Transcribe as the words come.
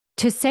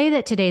To say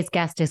that today's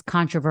guest is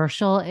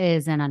controversial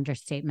is an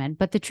understatement,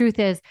 but the truth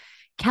is,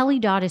 Kelly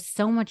Dodd is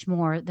so much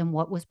more than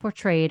what was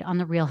portrayed on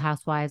The Real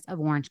Housewives of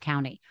Orange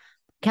County.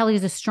 Kelly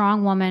is a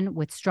strong woman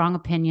with strong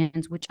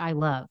opinions, which I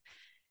love.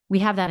 We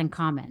have that in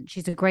common.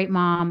 She's a great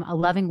mom, a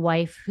loving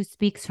wife who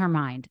speaks her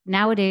mind.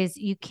 Nowadays,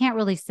 you can't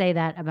really say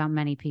that about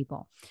many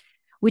people.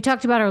 We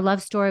talked about her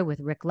love story with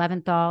Rick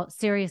Leventhal,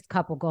 serious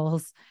couple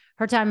goals,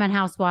 her time on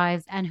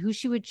Housewives, and who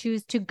she would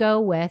choose to go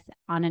with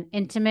on an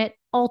intimate,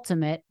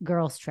 ultimate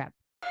girls' trip.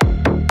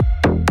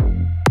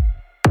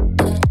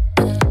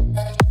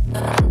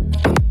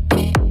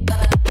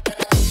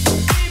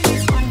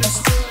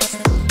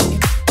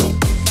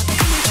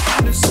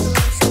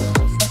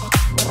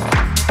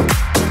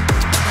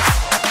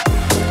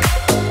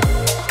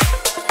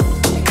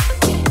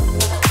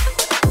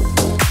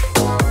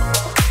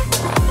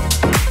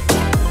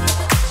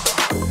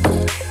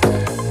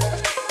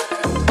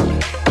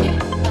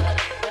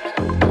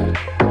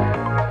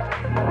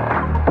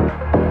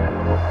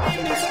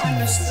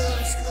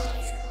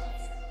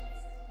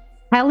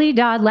 Kelly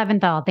Dodd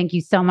Leventhal, thank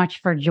you so much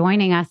for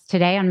joining us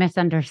today on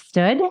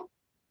Misunderstood.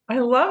 I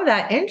love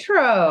that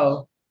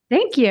intro.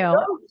 Thank you.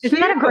 So Isn't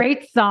that a cute.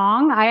 great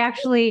song? I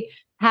actually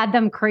had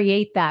them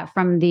create that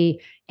from the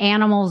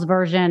Animals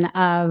version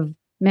of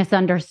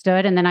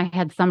Misunderstood, and then I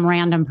had some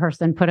random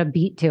person put a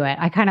beat to it.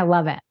 I kind of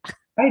love it.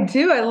 I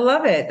do. I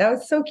love it. That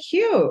was so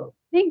cute.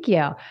 Thank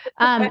you.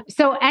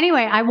 So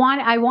anyway, I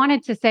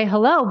wanted to say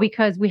hello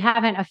because we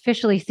haven't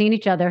officially seen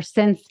each other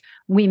since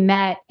we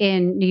met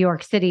in New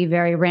York City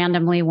very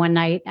randomly one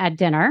night at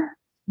dinner.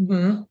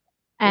 Mm-hmm.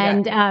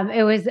 And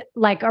it was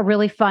like a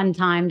really fun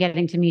time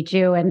getting to meet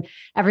you. And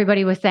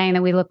everybody was saying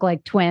that we look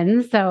like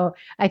twins. So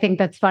I think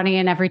that's funny.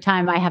 And every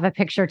time I have a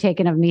picture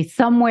taken of me,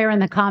 somewhere in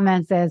the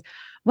comments says,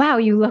 wow,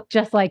 you look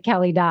just like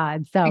Kelly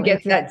Dodd. So I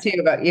get that too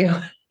about you.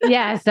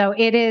 yeah. So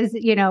it is,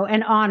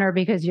 an honor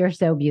because you're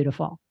so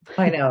beautiful.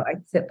 I know. I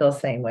feel the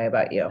same way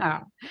about you.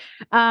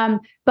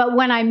 But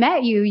when I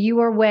met you, you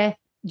were with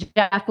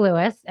Jeff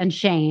Lewis and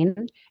Shane,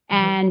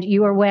 and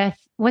you were with,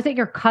 was it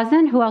your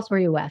cousin? Who else were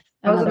you with?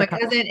 I was with my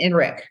cousin and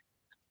Rick.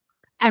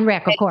 And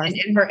Rick, of course.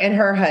 And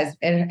her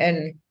husband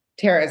and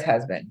Tara's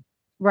husband.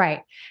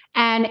 Right.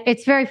 And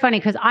it's very funny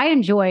because I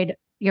enjoyed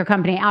your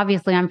company.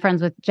 Obviously, I'm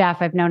friends with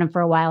Jeff. I've known him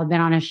for a while. I've been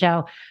on his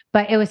show.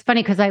 But it was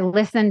funny because I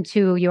listened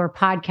to your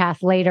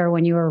podcast later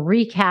when you were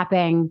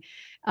recapping,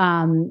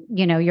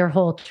 your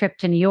whole trip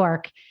to New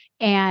York.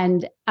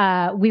 And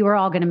we were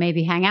all going to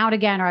maybe hang out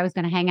again, or I was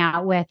going to hang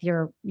out with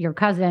your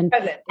cousin.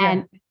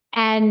 Yeah.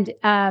 And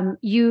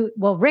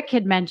Rick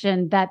had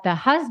mentioned that the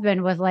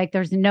husband was like,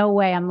 there's no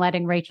way I'm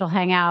letting Rachel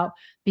hang out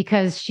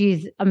because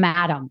she's a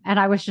madam. And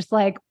I was just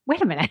like,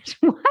 wait a minute,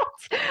 what?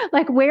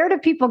 Like, where do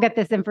people get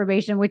this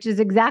information? Which is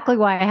exactly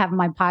why I have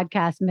my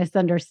podcast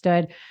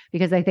Misunderstood,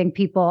 because I think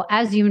people,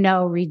 as you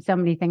know, read so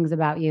many things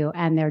about you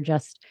and they're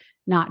just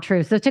not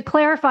true. So to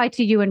clarify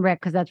to you and Rick,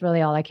 because that's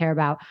really all I care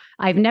about,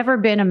 I've never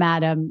been a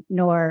madam,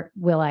 nor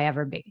will I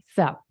ever be.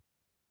 So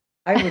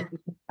I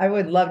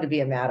would love to be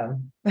a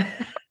madam.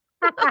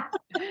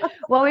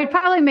 Well, we'd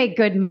probably make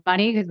good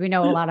money because we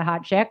know a lot of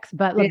hot chicks.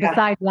 But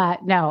besides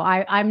that, no,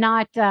 I'm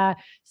not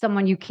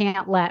someone you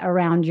can't let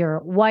around your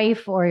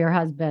wife or your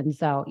husband.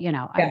 So,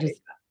 I just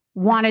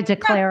wanted to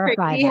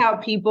clarify. See how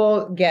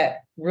people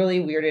get really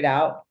weirded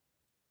out.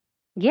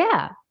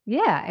 Yeah.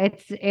 Yeah.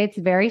 It's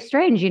very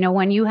strange.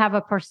 When you have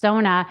a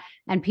persona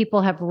and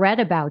people have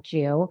read about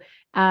you,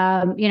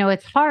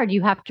 it's hard.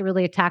 You have to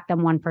really attack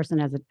them one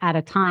person at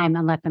a time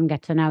and let them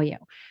get to know you.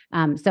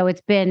 So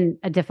it's been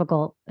a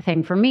difficult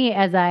thing for me,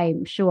 as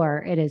I'm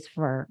sure it is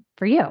for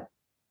you.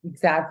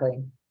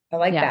 Exactly. I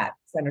like that.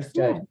 It's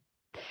understood.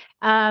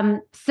 Yeah.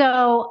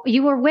 So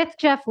you were with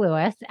Jeff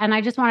Lewis, and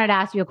I just wanted to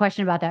ask you a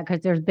question about that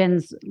because there's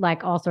been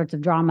like all sorts of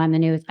drama in the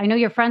news. I know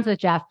you're friends with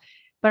Jeff,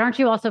 but aren't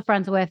you also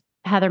friends with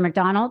Heather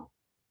McDonald?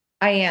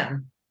 I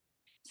am.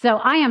 So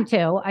I am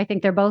too. I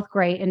think they're both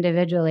great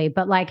individually,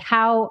 but like,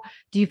 how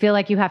do you feel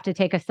like you have to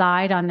take a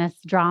side on this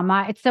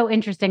drama? It's so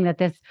interesting that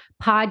this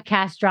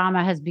podcast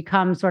drama has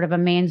become sort of a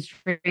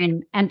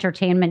mainstream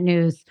entertainment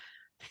news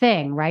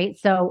thing, right?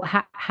 So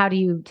how do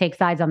you take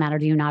sides on that, or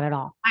do you not at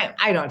all?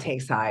 I don't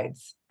take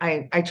sides.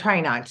 I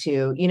try not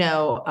to,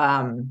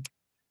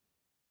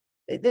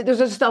 there's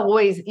just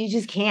always, you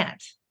just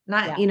can't,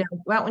 not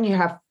when you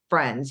have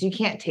friends, you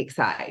can't take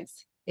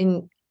sides.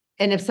 And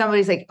if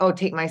somebody's like, oh,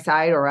 take my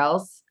side or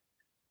else,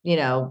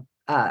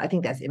 I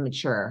think that's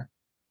immature.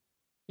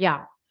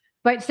 Yeah.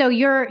 But so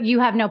you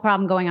have no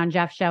problem going on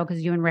Jeff's show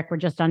because you and Rick were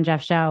just on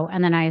Jeff's show.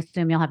 And then I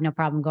assume you'll have no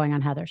problem going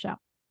on Heather's show.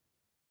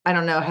 I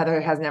don't know.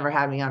 Heather has never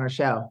had me on her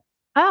show.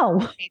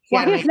 Oh,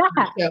 why is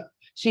that?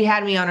 She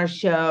had me on her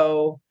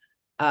show,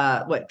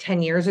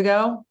 10 years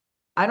ago?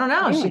 I don't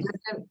know. Really?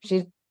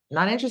 She's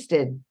not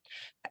interested.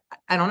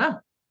 I don't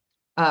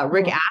know.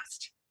 Rick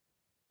asked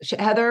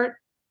Heather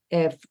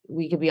if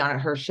we could be on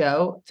her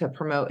show to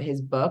promote his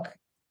book,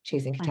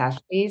 Chasing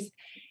Catastrophes.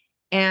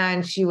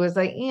 And she was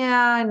like,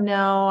 yeah,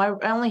 no,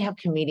 I only have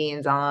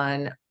comedians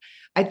on.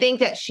 I think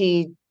that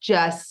she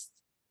just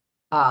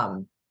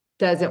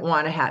doesn't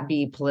want to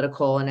be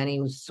political in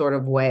any sort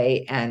of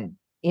way. And,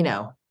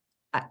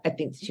 I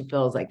think she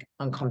feels like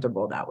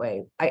uncomfortable that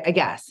way. I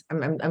guess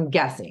I'm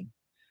guessing.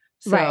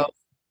 So, right.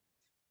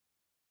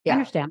 yeah. I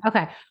understand.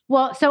 Okay.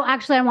 Well, so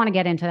actually I want to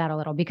get into that a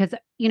little because,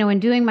 in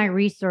doing my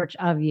research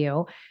of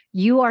you,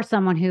 you are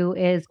someone who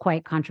is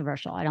quite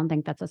controversial. I don't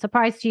think that's a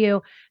surprise to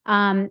you.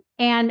 And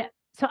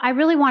so I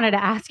really wanted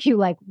to ask you,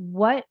 like,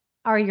 what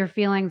are your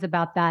feelings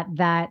about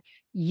that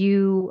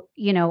you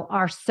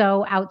are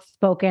so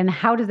outspoken?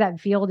 How does that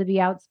feel to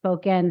be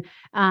outspoken?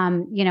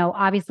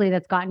 Obviously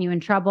that's gotten you in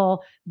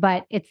trouble,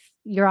 but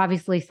you're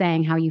obviously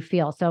saying how you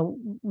feel. So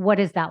what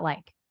is that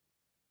like?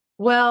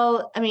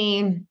 Well, I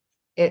mean,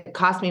 it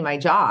cost me my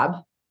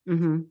job,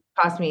 Mm-hmm.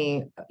 cost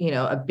me,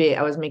 a bit.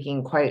 I was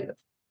making quite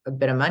a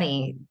bit of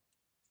money.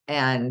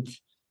 And,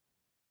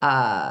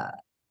 I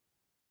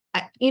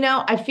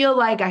feel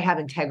like I have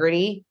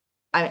integrity.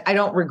 I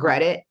don't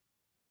regret it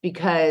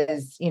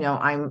because,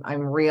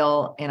 I'm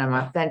real and I'm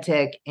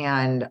authentic,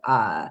 and,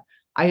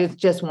 I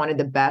just wanted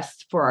the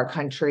best for our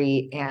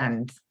country.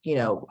 And,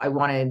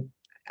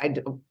 I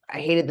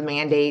hated the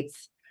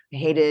mandates. I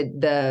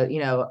hated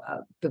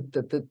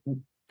the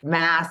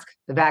mask,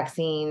 the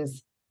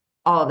vaccines,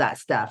 all of that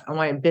stuff. I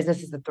wanted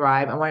businesses to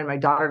thrive. I wanted my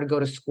daughter to go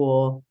to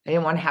school. I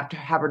didn't want to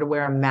have her to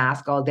wear a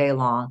mask all day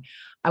long.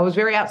 I was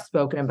very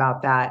outspoken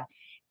about that.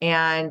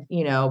 And,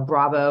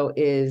 Bravo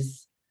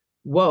is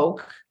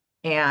woke,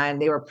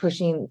 and they were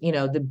pushing,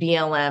 the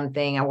BLM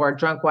thing. I wore a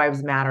Drunk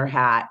Wives Matter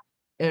hat,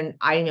 and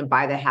I didn't even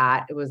buy the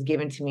hat. It was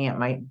given to me at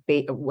my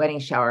wedding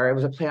shower. It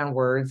was a play on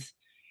words.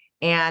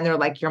 And they're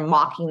like, you're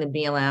mocking the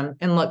BLM.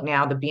 And look,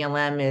 now the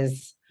BLM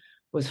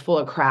was full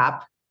of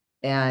crap.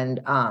 And,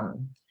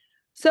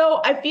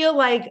 so I feel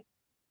like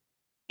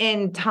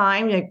in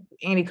time, like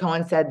Andy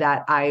Cohen said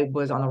that I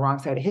was on the wrong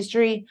side of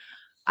history.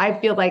 I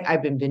feel like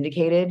I've been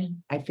vindicated.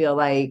 I feel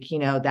like,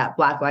 that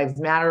Black Lives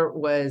Matter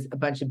was a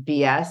bunch of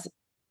BS,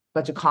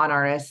 bunch of con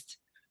artists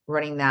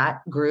running that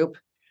group.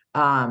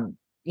 The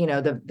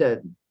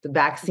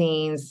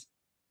vaccines,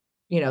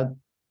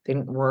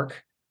 didn't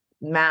work.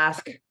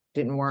 Mask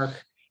didn't work.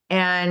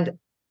 And,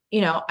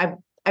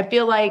 I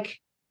feel like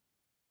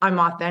I'm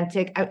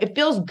authentic. It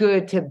feels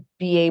good to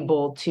be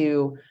able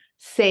to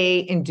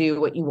say and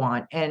do what you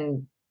want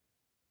and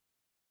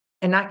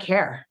not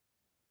care.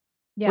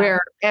 Yeah. Where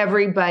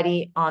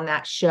everybody on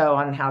that show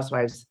on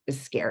Housewives is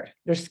scared.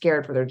 They're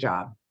scared for their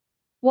job.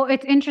 Well,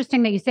 it's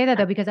interesting that you say that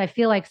though, because I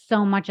feel like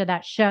so much of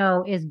that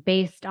show is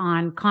based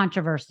on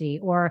controversy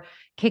or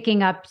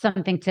kicking up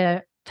something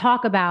to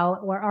talk about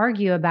or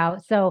argue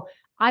about. So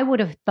I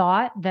would have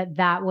thought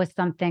that was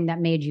something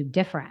that made you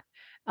different.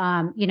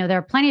 There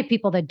are plenty of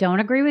people that don't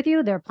agree with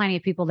you. There are plenty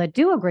of people that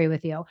do agree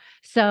with you.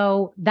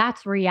 So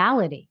that's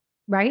reality,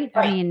 right?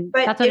 I mean,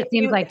 But that's what it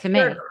seems like to if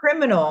you're me. a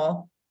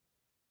criminal,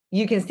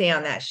 you can stay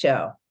on that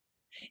show.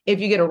 If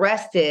you get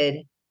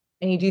arrested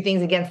and you do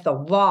things against the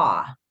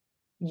law,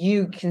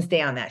 you can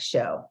stay on that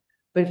show.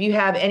 But if you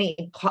have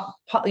any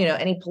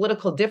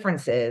political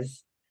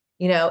differences,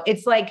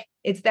 it's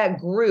that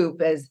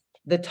group as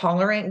the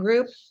tolerant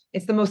group.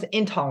 It's the most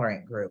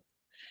intolerant group.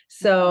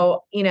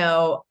 So,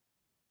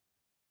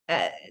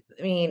 I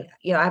mean,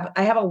 I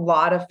have a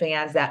lot of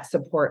fans that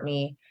support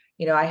me.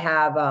 I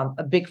have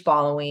a big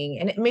following,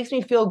 and it makes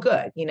me feel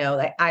good.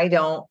 Like I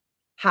don't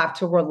have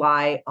to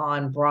rely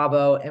on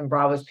Bravo and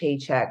Bravo's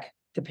paycheck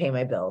to pay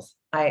my bills.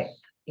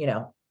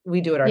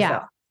 We do it ourselves.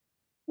 Yeah.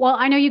 Well,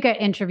 I know you get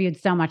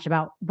interviewed so much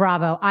about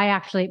Bravo.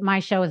 My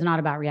show is not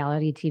about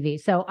reality TV.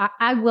 So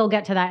I will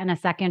get to that in a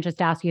second, just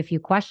to ask you a few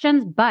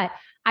questions. But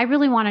I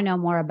really want to know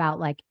more about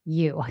like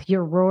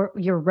your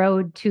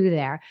road to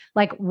there.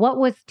 Like, what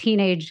was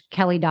teenage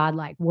Kelly Dodd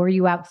like? Were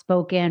you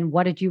outspoken?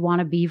 What did you want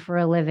to be for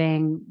a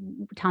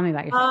living? Tell me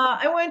about yourself.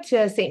 I went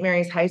to St.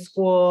 Mary's High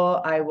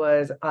School. I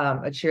was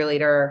a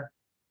cheerleader.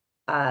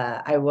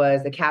 I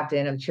was the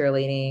captain of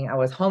cheerleading. I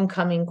was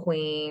homecoming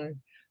queen.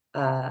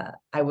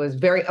 I was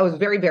very,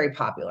 very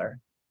popular.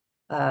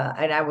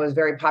 And I was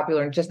very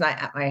popular, just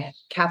not at my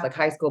Catholic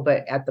high school,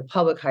 but at the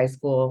public high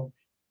school.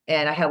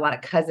 And I had a lot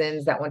of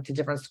cousins that went to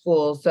different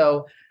schools.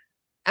 So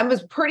I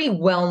was pretty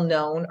well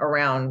known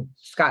around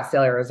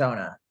Scottsdale,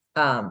 Arizona,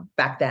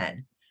 back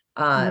then.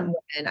 And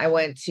I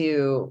went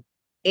to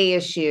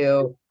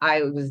ASU.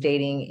 I was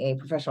dating a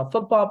professional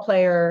football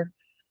player,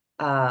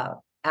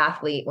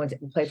 athlete, went to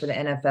play for the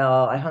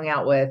NFL. I hung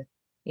out with,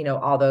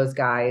 all those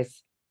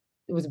guys.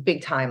 It was a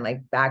big time.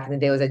 Like back in the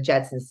day, it was at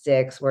Jets and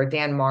Sticks where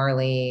Dan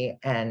Marley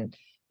and,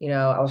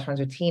 I was friends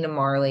with Tina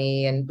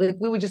Marley, and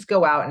we would just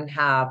go out and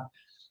have,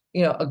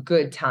 a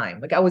good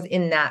time. Like I was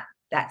in that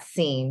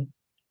scene.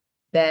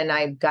 Then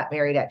I got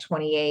married at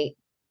 28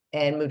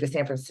 and moved to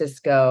San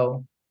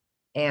Francisco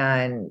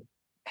and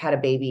had a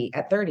baby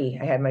at 30.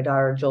 I had my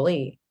daughter,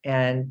 Jolie,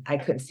 and I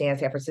couldn't stand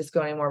San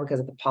Francisco anymore because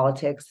of the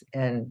politics.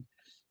 And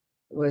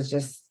it was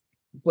just,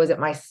 was it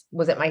my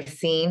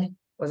scene?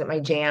 Was it my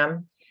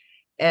jam?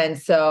 And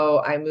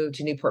so I moved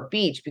to Newport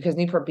Beach because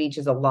Newport Beach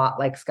is a lot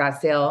like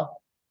Scottsdale,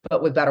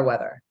 but with better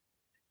weather.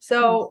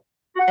 So,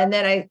 and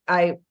then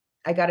I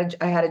I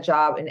had a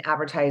job in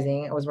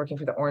advertising. I was working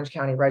for the Orange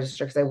County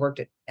Register because I worked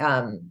at,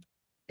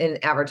 in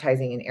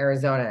advertising in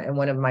Arizona. And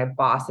one of my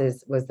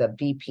bosses was the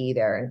VP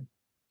there. And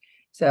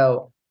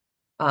so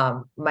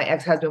my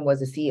ex-husband was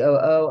the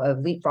COO of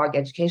Leapfrog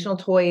Educational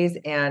Toys,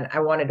 and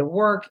I wanted to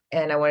work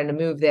and I wanted to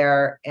move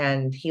there,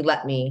 and he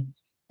let me.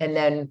 And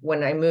then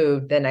when I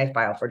moved, then I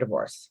filed for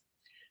divorce.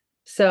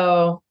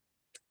 So,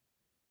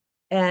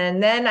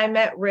 and then I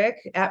met Rick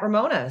at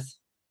Ramona's.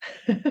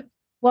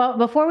 Well,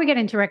 before we get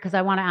into Rick, because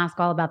I want to ask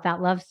all about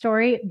that love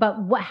story, but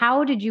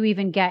how did you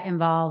even get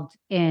involved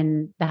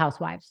in the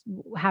Housewives?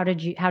 How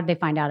did they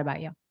find out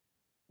about you?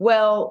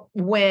 Well,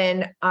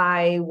 when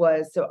I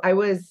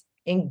was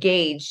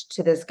engaged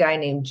to this guy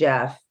named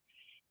Jeff,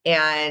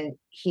 and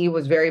he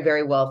was very,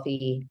 very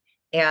wealthy.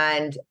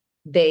 And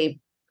they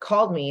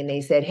called me and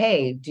they said,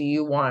 "Hey, do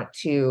you want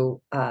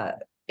to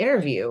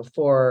interview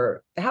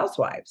for the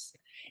Housewives?"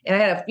 And I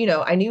had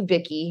I knew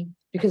Vicky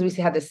because we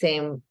had the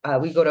same,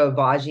 we go to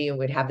Avaji and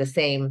we'd have the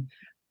same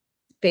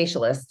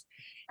facialist.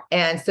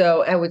 And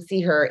so I would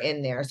see her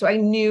in there. So we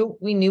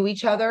knew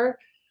each other.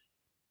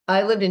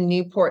 I lived in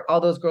Newport.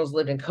 All those girls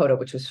lived in Coda,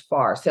 which was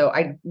far. So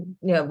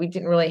we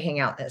didn't really hang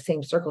out in the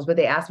same circles, but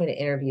they asked me to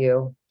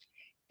interview.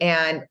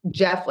 And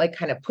Jeff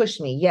kind of pushed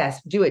me.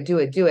 Yes, do it, do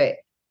it, do it.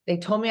 They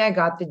told me I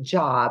got the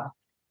job.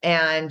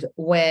 And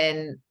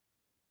when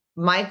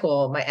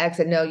Michael, my ex,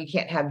 said, "No, you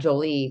can't have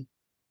Jolie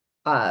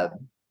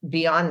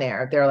be on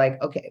there," they're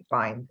like, "Okay,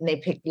 fine." And they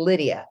picked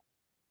Lydia.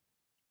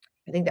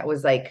 I think that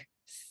was like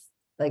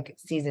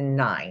season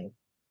 9,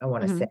 I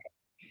want to say.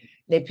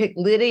 They picked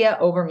Lydia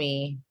over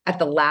me at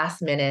the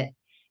last minute.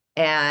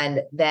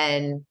 And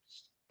then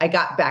I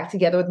got back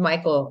together with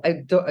Michael.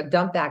 I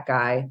dumped that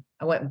guy.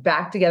 I went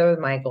back together with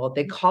Michael.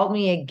 They called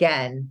me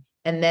again,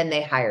 and then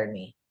they hired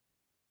me.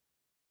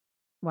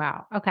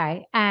 Wow.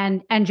 Okay.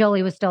 And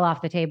Jolie was still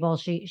off the table.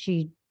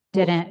 She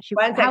didn't.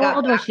 How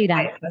old was she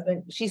then?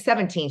 She's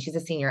 17. She's a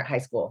senior at high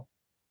school.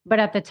 But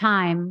at the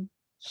time,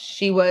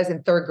 she was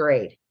in 3rd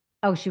grade.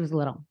 Oh, she was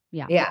little.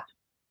 Yeah. Yeah.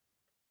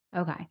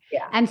 Okay.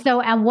 Yeah.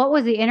 And what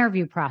was the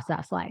interview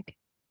process like?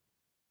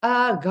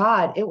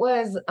 God, it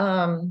was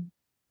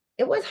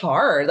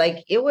hard.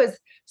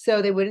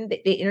 So they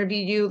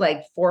interviewed you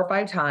 4 or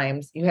 5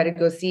 times. You had to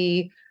go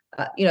see,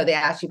 they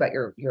asked you about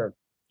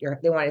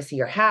they wanted to see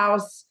your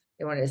house.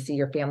 They wanted to see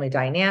your family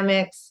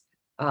dynamics.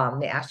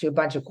 They asked you a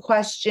bunch of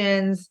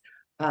questions.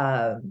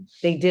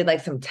 They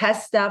did some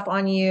test stuff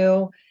on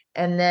you.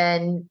 And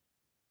then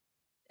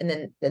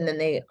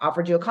they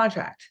offered you a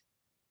contract.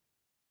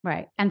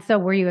 Right. And so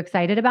were you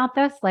excited about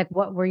this?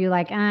 What were you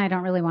like, I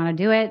don't really want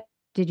to do it?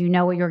 Did you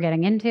know what you were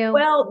getting into?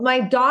 Well,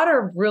 my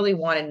daughter really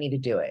wanted me to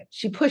do it.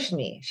 She pushed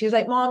me. She was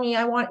like, "Mommy,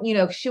 I want,"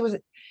 she was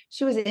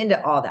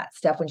into all that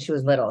stuff when she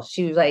was little.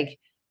 She was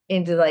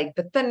into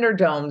the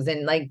Thunderdomes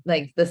and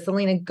the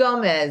Selena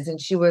Gomez. And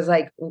she was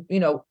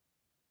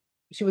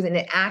she was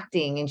into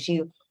acting and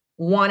she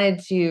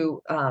wanted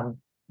to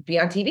be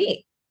on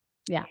TV.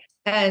 Yeah.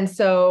 And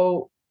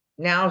so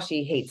now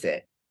she hates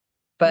it.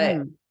 But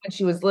when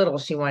she was little,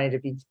 she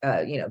wanted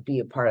to be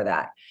a part of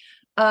that.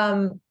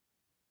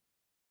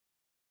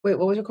 Wait,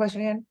 what was your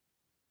question again?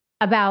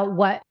 About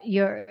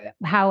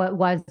how it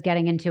was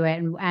getting into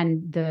it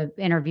and the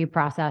interview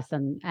process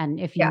and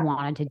if you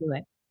wanted to do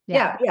it.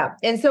 Yeah.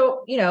 And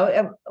so,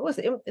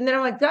 and then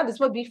I'm like, "God, this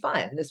will be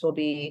fun. This will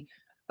be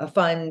a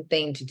fun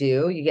thing to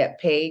do. You get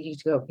paid, you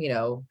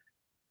go,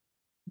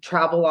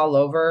 travel all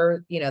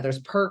over, there's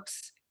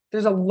perks.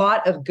 There's a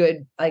lot of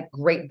good,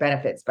 great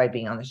benefits by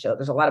being on the show.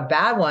 There's a lot of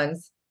bad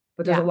ones,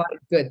 but there's a lot of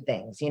good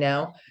things, you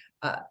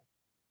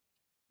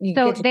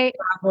get to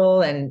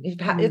travel and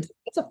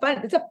it's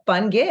a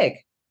fun gig.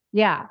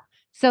 Yeah.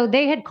 So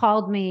they had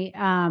called me,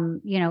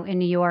 in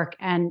New York,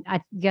 and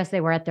I guess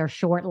they were at their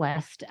short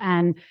list.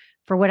 And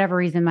for whatever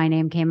reason, my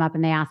name came up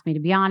and they asked me to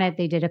be on it.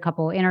 They did a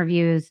couple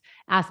interviews,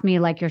 asked me,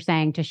 like you're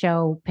saying, to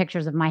show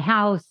pictures of my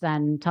house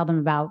and tell them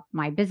about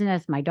my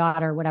business, my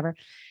daughter, whatever.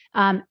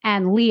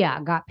 And Leah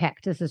got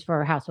picked. This is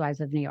for Housewives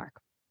of New York.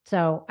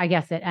 So I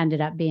guess it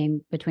ended up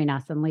being between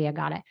us, and Leah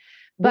got it.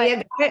 But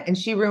Leah got it, and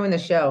she ruined the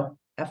show,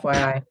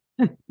 FYI.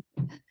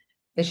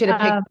 They should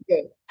have picked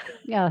you.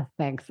 Yeah,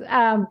 thanks.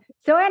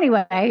 So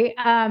anyway,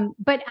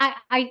 but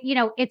I,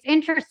 it's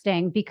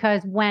interesting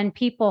because when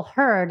people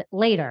heard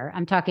later,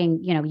 I'm talking,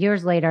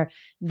 years later,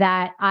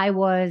 that I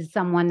was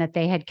someone that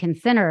they had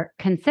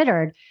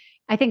considered,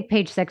 I think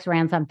Page 6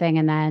 ran something,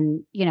 and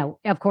then,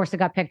 of course it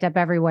got picked up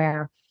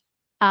everywhere.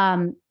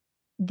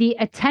 The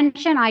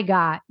attention I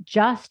got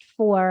just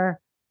for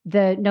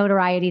the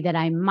notoriety that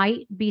I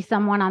might be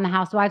someone on the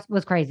Housewives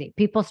was crazy.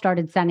 People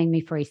started sending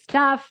me free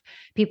stuff.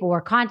 People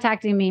were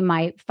contacting me.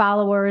 My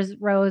followers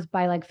rose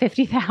by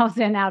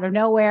 50,000 out of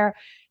nowhere.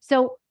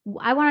 So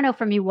I want to know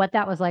from you what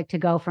that was like to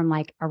go from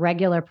a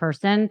regular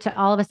person to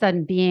all of a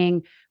sudden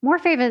being more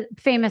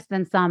famous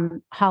than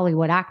some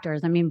Hollywood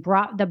actors. I mean,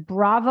 the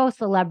Bravo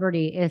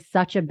celebrity is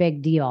such a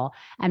big deal,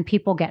 and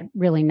people get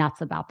really nuts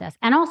about this.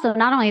 And also,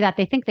 not only that,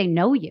 they think they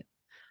know you,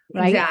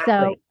 right?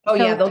 Exactly.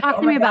 So,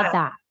 talk to me about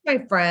that. My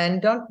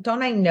friend,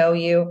 don't I know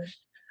you?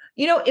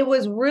 It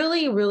was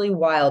really, really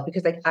wild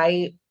because like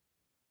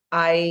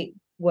I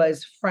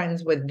was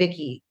friends with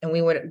Vicky and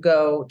we would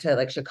go to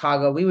like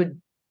Chicago. We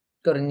would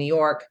go to New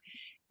York.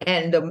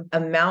 And the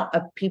amount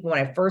of people when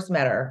I first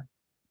met her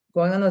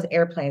going on those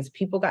airplanes,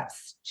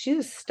 she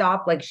was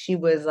stopped like she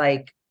was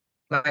like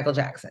Michael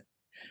Jackson.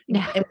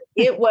 And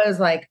it was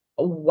like,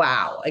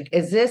 wow, like,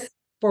 is this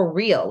for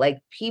real? Like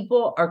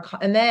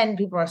and then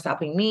people are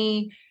stopping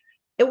me.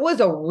 It was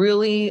a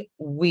really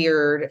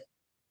weird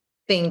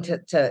thing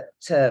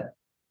to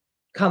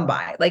come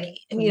by. Like,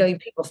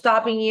 people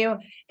stopping you.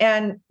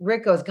 And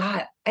Rick goes,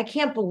 God, I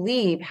can't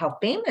believe how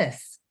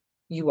famous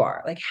you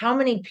are. Like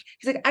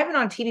he's like, I've been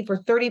on TV for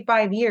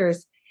 35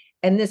 years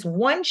and this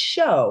one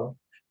show,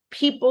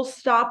 people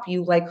stop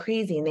you like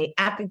crazy and they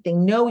act like they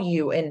know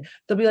you and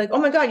they'll be like, oh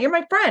my God, you're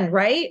my friend,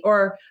 right?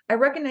 Or I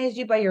recognize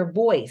you by your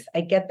voice.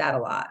 I get that a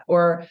lot.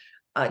 Or,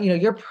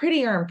 you're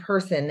prettier in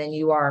person than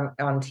you are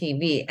on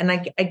TV. And I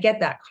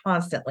get that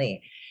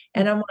constantly.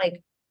 And I'm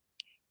like,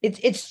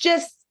 it's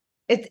just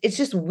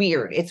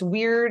weird. It's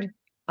weird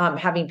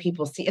having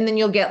people see, and then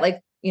you'll get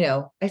like,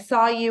 I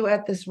saw you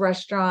at this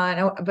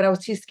restaurant, but I was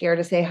too scared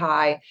to say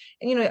hi.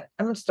 And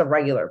I'm just a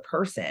regular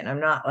person. I'm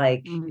not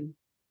like,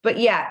 but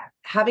yeah,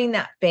 having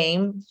that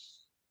fame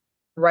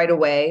right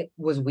away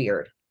was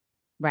weird.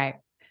 Right.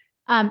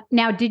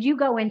 Now, did you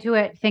go into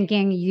it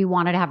thinking you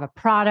wanted to have a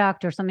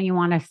product or something you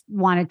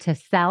wanted to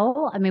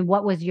sell? I mean,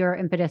 what was your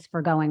impetus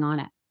for going on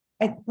it?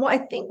 I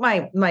think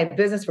my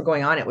business for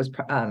going on it was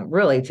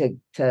really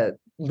to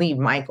leave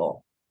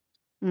Michael.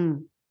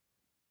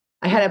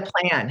 I had a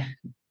plan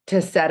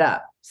to set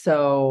up,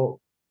 so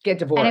get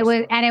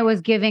divorced. And it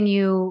was giving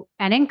you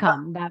an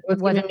income that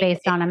wasn't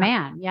based on a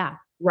man. Yeah.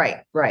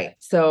 Right.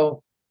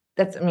 So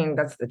that's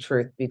the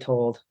truth be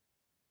told.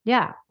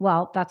 Yeah.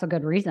 Well, that's a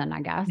good reason,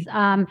 I guess.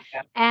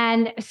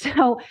 And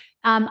so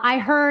I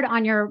heard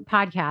on your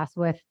podcast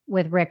with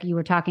Rick, you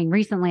were talking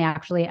recently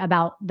actually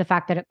about the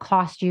fact that it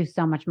cost you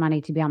so much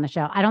money to be on the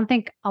show. I don't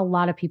think a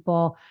lot of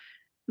people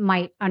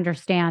might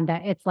understand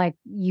that it's like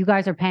you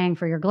guys are paying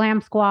for your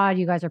glam squad,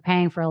 you guys are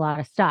paying for a lot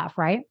of stuff,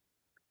 right?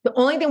 The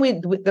only thing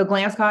the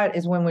glam squad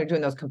is when we're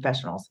doing those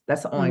confessionals.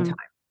 That's the only time.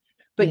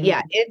 But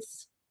yeah,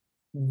 it's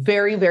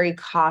very, very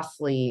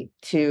costly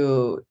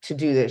to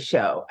do this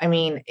show. I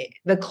mean,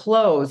 the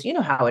clothes, you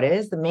know how it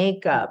is, the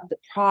makeup, the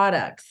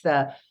products,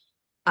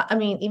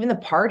 even the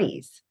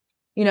parties,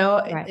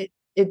 Right.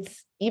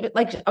 it's even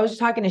like, I was just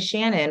talking to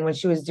Shannon when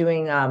she was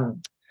doing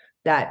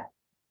that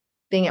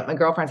thing at my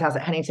girlfriend's house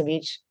at Huntington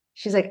Beach.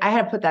 She's like, I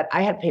had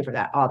to pay for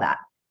that, all that.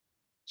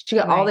 She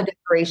got all the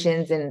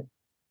decorations and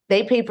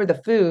they paid for the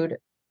food,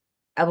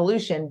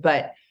 Evolution,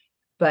 but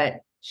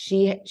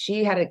she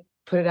had to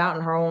put it out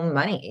in her own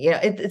money.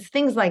 It's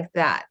things like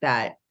that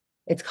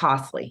it's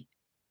costly.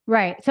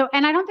 Right. So,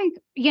 and I don't think,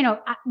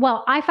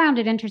 I found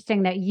it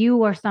interesting that you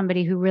were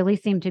somebody who really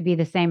seemed to be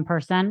the same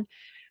person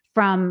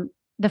from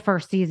the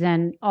first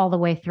season all the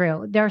way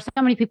through. There are so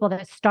many people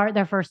that start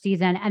their first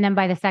season and then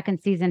by the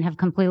second season have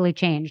completely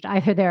changed.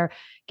 Either they're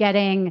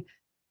getting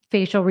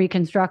facial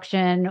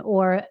reconstruction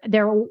or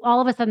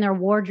all of a sudden their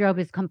wardrobe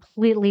is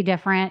completely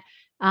different.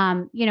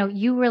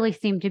 You really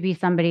seem to be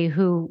somebody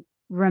who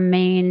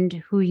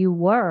remained who you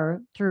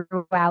were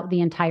throughout the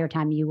entire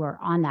time you were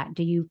on that.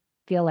 Do you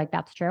feel like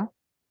that's true?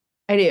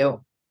 I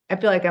do. I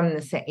feel like I'm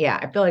the same. Yeah,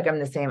 I feel like I'm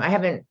the same. I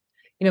haven't,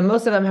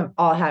 most of them have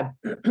all had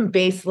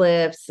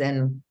baselifts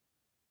and,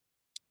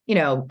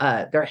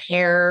 their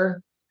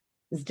hair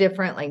is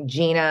different. Like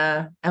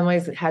Gina, Emily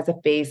has a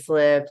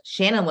facelift.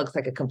 Shannon looks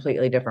like a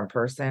completely different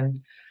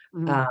person.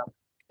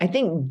 I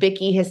think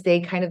Vicky has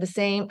stayed kind of the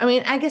same. I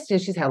mean, I guess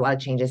she's had a lot of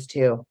changes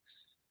too.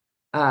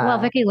 Well,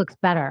 Vicky looks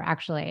better,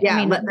 actually. Yeah,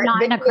 I mean,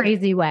 not in a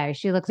crazy way.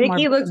 She looks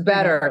Vicky looks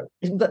better.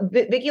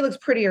 Vicky looks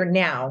prettier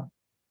now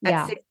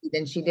at 60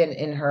 than she did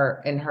in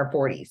her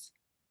 40s.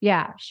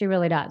 Yeah, she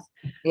really does.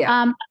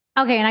 Yeah.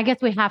 Okay, and I guess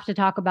we have to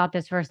talk about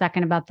this for a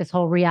second, about this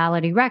whole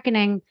reality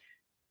reckoning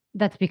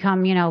that's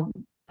become,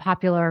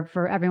 popular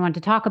for everyone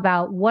to talk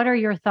about. What are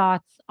your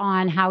thoughts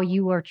on how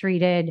you were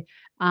treated?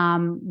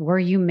 Were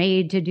you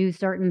made to do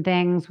certain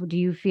things? Do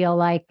you feel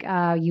like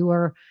you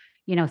were,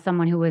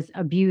 someone who was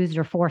abused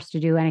or forced to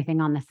do anything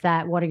on the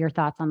set? What are your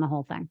thoughts on the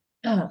whole thing?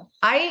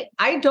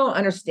 I don't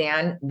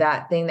understand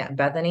that thing that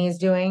Bethany is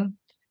doing,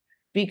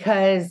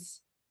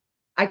 because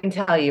I can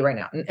tell you right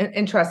now,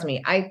 and trust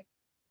me, I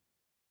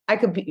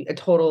could be a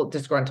total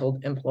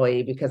disgruntled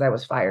employee because I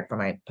was fired for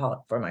my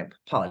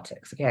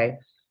politics. Okay.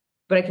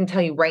 But I can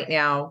tell you right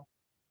now,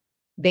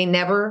 they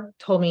never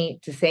told me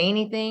to say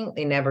anything.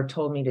 They never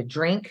told me to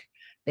drink.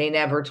 They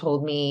never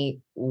told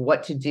me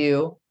what to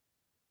do.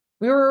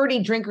 We were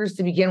already drinkers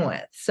to begin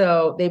with.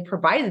 So they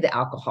provided the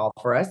alcohol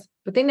for us,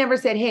 but they never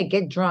said, hey,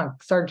 get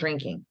drunk, start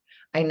drinking.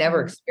 I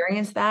never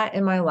experienced that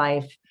in my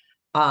life.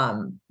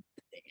 I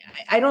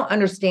don't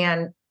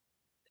understand.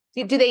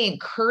 Do they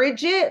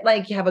encourage it?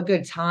 Like, you have a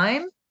good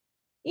time?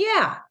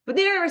 Yeah. But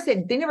they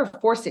never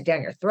forced it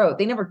down your throat.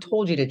 They never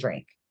told you to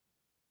drink.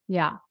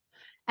 Yeah.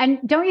 And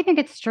don't you think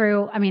it's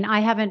true? I mean,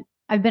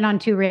 I've been on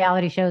 2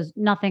 reality shows,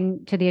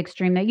 nothing to the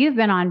extreme that you've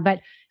been on, but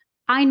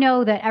I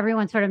know that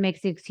everyone sort of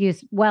makes the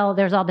excuse, well,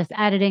 there's all this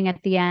editing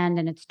at the end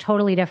and it's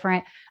totally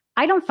different.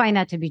 I don't find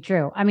that to be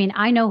true. I mean,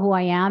 I know who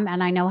I am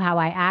and I know how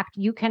I act.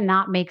 You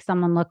cannot make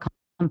someone look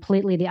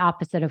completely the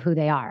opposite of who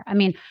they are. I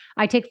mean,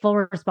 I take full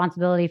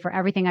responsibility for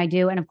everything I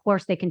do. And of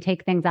course, they can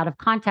take things out of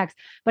context.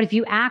 But if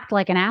you act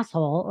like an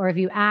asshole or if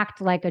you act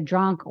like a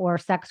drunk or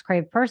sex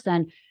craved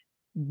person,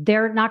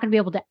 they're not going to be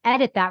able to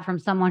edit that from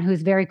someone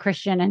who's very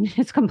Christian and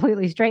is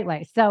completely straight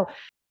laced. So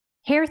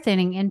hair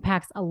thinning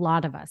impacts a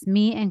lot of us,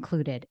 me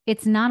included.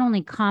 It's not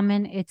only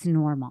common, it's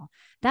normal.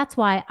 That's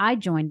why I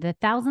joined the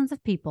thousands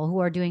of people who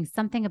are doing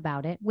something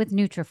about it with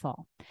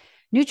Nutrafol.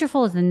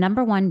 Nutrafol is the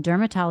 #1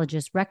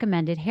 dermatologist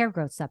recommended hair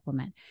growth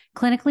supplement,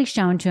 clinically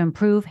shown to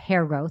improve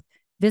hair growth,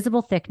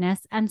 visible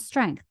thickness, and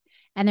strength.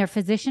 And their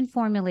physician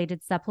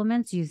formulated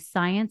supplements use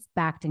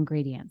science-backed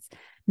ingredients.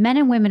 Men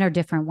and women are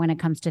different when it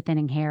comes to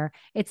thinning hair.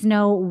 It's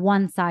no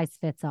one size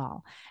fits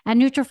all.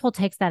 And Nutrafol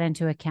takes that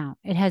into account.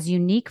 It has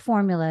unique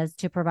formulas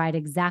to provide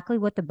exactly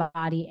what the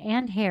body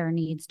and hair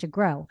needs to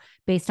grow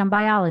based on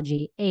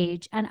biology,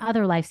 age, and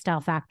other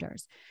lifestyle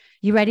factors.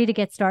 You ready to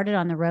get started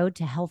on the road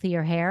to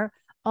healthier hair?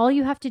 All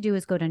you have to do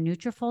is go to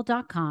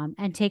Nutrafol.com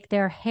and take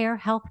their hair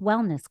health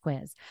wellness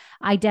quiz.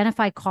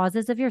 Identify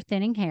causes of your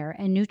thinning hair,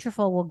 and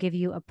Nutrafol will give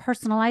you a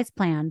personalized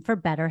plan for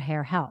better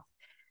hair health.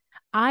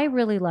 I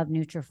really love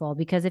Nutrafol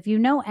because if you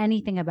know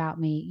anything about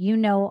me, you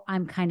know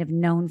I'm kind of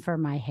known for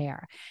my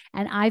hair.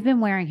 And I've been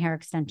wearing hair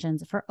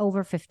extensions for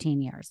over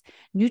 15 years.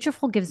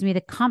 Nutrafol gives me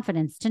the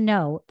confidence to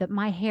know that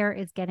my hair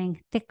is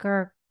getting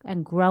thicker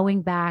and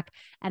growing back,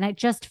 and it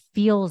just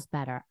feels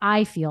better.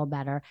 I feel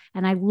better,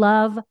 and I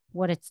love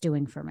what it's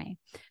doing for me.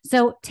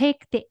 So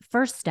take the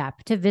first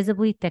step to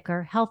visibly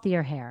thicker,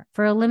 healthier hair.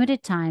 For a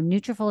limited time,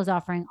 Nutrafol is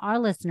offering our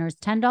listeners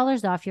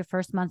 $10 off your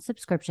first month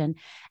subscription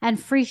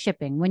and free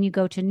shipping when you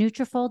go to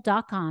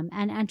Nutrafol.com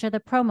and enter the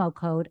promo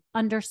code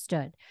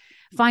UNDERSTOOD.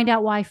 Find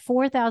out why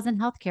 4,000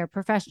 healthcare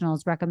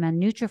professionals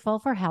recommend Nutrafol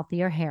for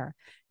healthier hair.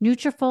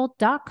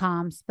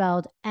 Nutrafol.com,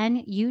 spelled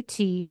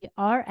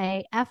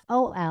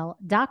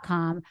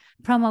Nutrafol.com,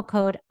 promo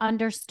code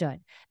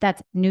UNDERSTOOD.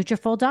 That's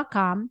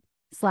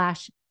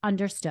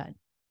Nutrafol.com/understood.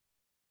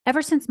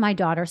 Ever since my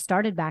daughter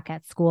started back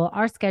at school,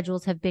 our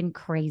schedules have been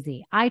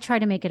crazy. I try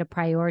to make it a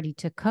priority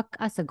to cook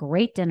us a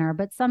great dinner,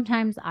 but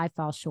sometimes I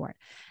fall short.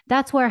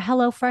 That's where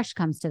HelloFresh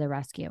comes to the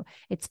rescue.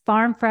 It's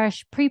farm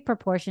fresh,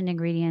 pre-proportioned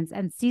ingredients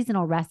and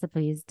seasonal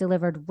recipes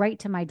delivered right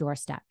to my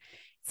doorstep.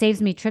 It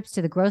saves me trips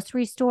to the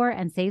grocery store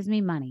and saves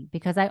me money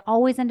because I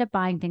always end up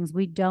buying things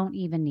we don't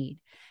even need.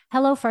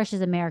 HelloFresh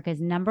is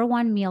America's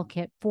 #1 meal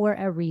kit for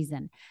a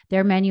reason.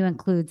 Their menu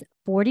includes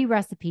 40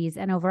 recipes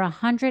and over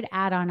 100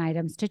 add-on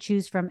items to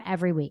choose from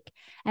every week.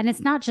 And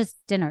it's not just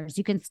dinners.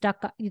 You can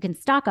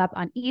stock up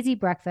on easy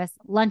breakfasts,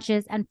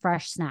 lunches, and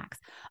fresh snacks.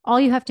 All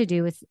you have to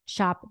do is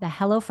shop the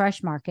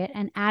HelloFresh Market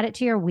and add it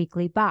to your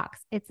weekly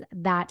box. It's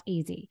that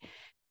easy.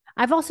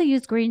 I've also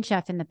used Green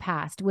Chef in the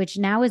past, which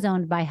now is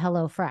owned by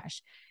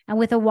HelloFresh. And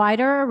with a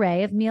wider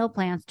array of meal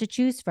plans to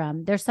choose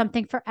from, there's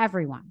something for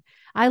everyone.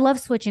 I love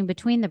switching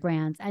between the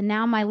brands, and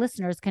now my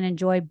listeners can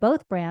enjoy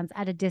both brands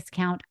at a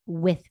discount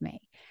with me.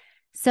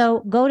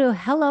 So go to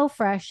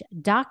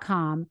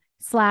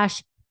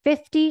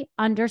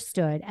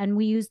HelloFresh.com/50understood, and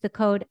we use the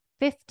code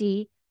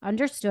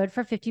 50understood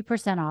for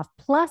 50% off,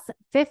 plus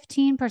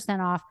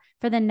 15% off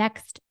for the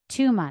next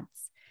 2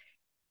 months.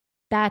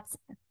 That's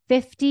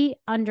 50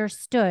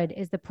 understood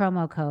is the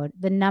promo code,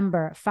 the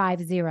number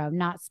 50,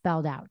 not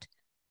spelled out.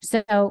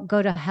 So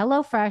go to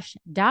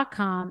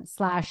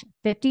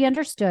HelloFresh.com/50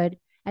 understood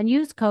and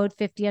use code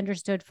 50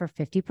 understood for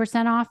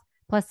 50% off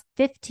plus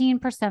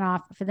 15%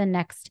 off for the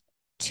next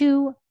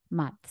 2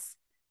 months.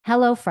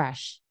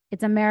 HelloFresh.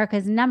 It's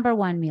America's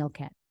 #1 meal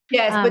kit.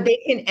 Yes, but they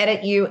can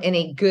edit you in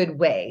a good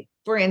way.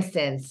 For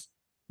instance,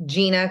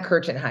 Gina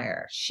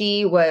Kirchenheier.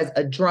 She was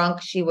a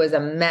drunk. She was a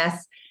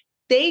mess.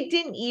 They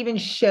didn't even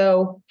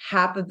show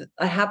half of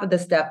the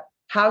step,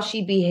 how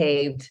she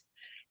behaved,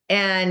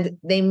 and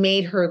they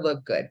made her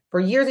look good for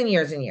years and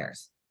years and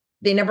years.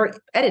 They never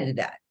edited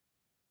that.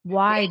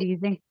 Why do you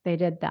think they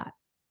did that?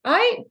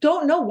 I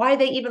don't know why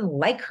they even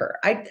like her.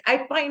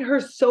 I find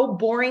her so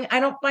boring. I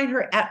don't find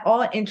her at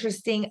all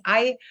interesting.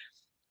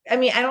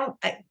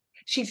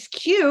 She's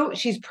cute.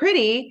 She's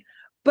pretty,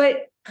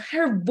 but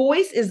her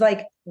voice is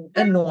like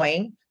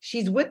annoying.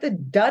 She's with the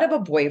dud of a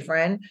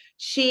boyfriend.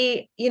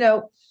 She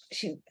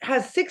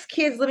has 6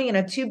 kids living in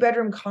a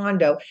 2-bedroom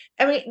condo.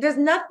 I mean, there's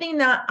nothing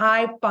that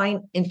I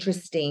find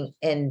interesting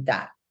in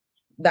that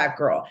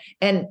girl.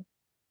 And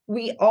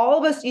all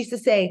of us used to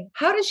say,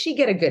 how does she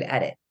get a good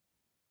edit?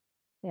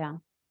 Yeah.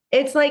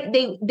 It's like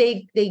they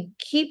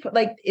keep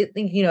like it,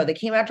 they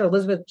came after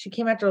Elizabeth. She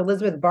came after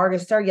Elizabeth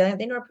Vargas, started yelling.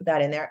 They never put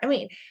that in there. I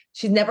mean,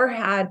 she's never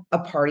had a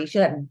party.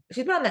 She's been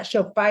on that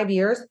show 5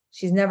 years.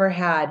 She's never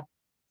had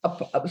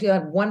she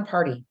had one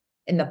party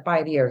in the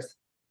 5 years.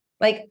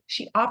 Like,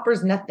 she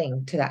offers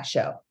nothing to that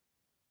show.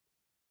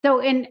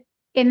 So in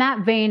in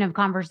that vein of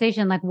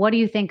conversation, like, what do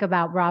you think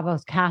about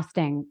Bravo's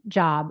casting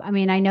job? I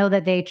mean, I know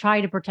that they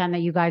try to pretend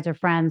that you guys are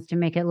friends to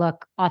make it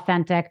look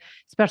authentic,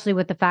 especially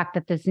with the fact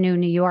that this new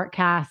New York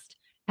cast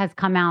has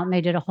come out and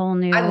they did a whole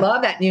new. I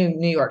love that new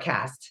New York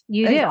cast.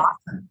 You do?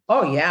 Awesome.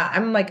 Oh yeah.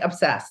 I'm like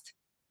obsessed.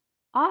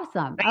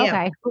 Awesome. I am.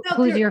 Okay.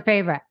 Who's your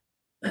favorite?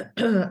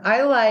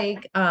 I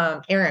like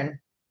Erin.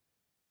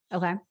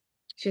 Okay.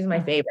 She's my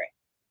favorite.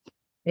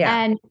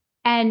 Yeah.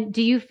 And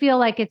do you feel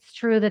like it's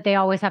true that they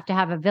always have to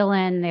have a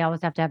villain, they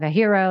always have to have a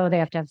hero, they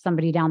have to have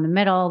somebody down the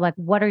middle? Like,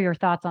 what are your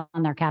thoughts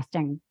on their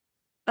casting?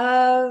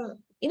 You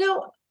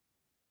know,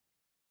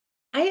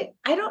 I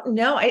don't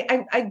know.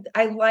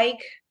 I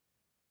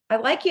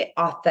like it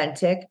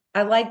authentic.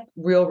 I like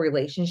real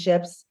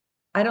relationships.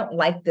 I don't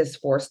like this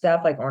forced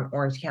stuff like on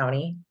Orange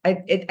County.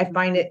 I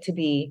find it to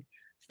be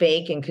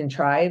fake and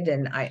contrived,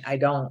 and I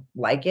don't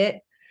like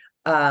it.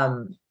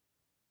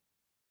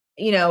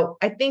 You know,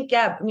 I think,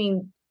 yeah, I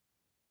mean,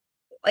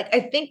 like,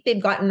 I think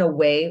they've gotten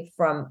away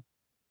from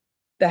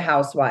the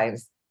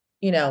housewives.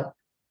 You know,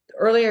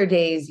 earlier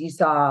days, you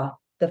saw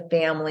the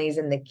families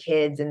and the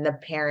kids and the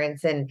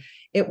parents, and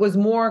it was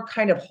more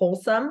kind of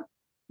wholesome.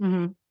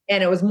 Mm-hmm.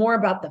 And it was more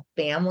about the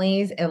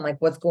families and like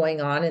what's going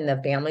on in the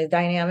family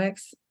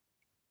dynamics.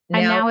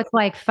 And now it's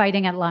like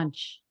fighting at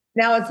lunch.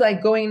 Now it's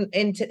like going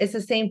into, it's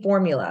the same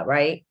formula,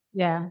 right?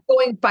 Yeah.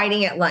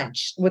 Fighting at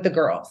lunch with the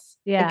girls.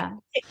 Yeah.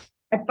 Like,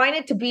 I find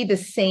it to be the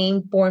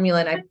same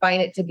formula, and I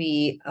find it to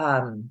be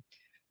kind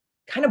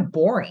of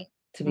boring,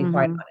 to be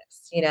quite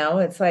honest. You know,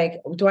 it's like,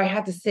 do I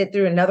have to sit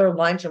through another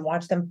lunch and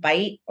watch them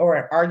fight or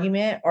an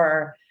argument?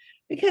 Or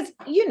because,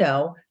 you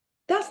know,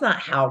 that's not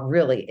how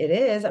really it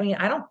is. I mean,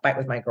 I don't fight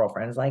with my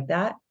girlfriends like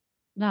that.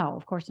 No,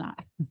 of course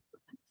not.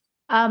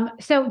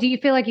 So do you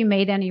feel like you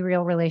made any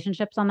real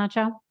relationships on that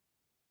show?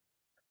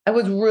 I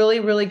was really,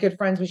 really good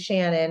friends with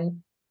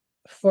Shannon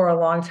for a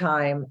long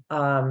time.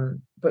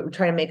 But we're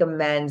trying to make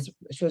amends.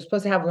 She was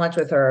supposed to have lunch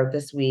with her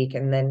this week.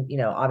 And then, you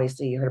know,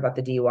 obviously you heard about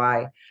the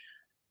DUI.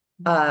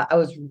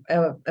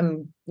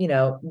 You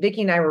know,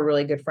 Vicky and I were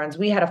really good friends.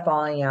 We had a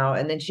falling out,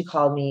 and then she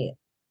called me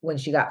when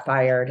she got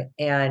fired,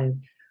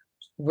 and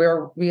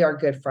we are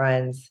good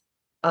friends.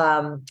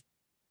 I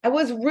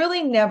was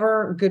really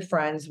never good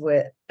friends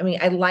with, I mean,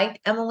 I liked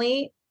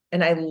Emily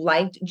and I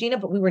liked Gina,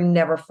 but we were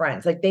never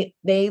friends. Like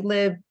they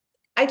live,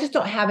 I just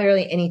don't have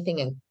really anything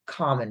in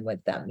common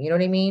with them. You know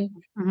what I mean?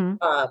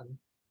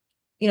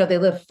 You know, they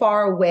live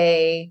far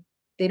away.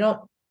 They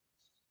don't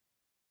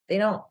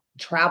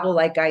travel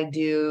like I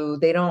do.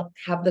 They don't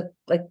have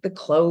the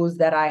clothes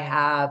that I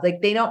have.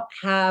 Like they don't,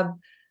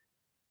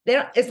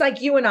 it's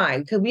like you and I,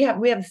 because we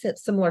have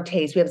similar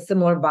tastes, we have a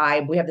similar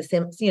vibe, we have the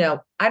same, you know,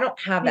 I don't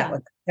have that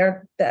with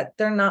them.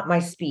 They're not my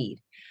speed.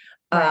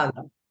 Right.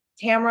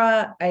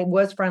 Tamara, I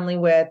was friendly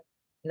with,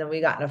 and then we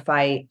got in a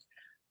fight.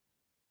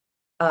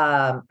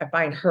 I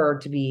find her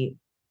to be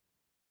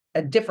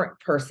a different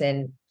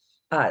person.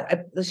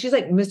 She's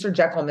like Mr.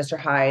 Jekyll, Mr.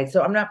 Hyde.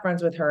 So I'm not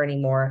friends with her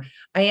anymore.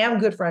 I am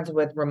good friends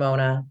with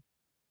Ramona.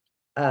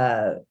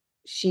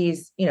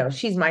 She's, you know,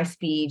 she's my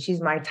speed, she's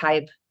my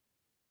type.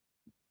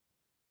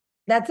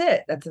 That's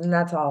it.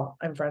 That's all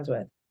I'm friends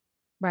with.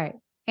 Right.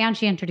 And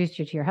she introduced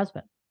you to your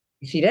husband.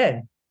 She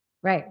did.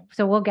 Right.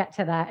 So we'll get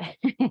to that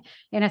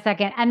in a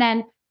second. And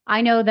then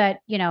I know that,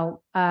 you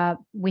know,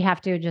 we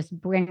have to just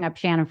bring up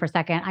Shannon for a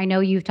second. I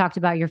know you've talked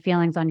about your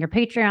feelings on your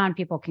Patreon.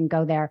 People can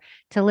go there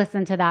to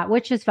listen to that,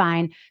 which is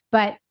fine.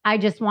 But I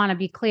just want to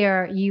be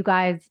clear, you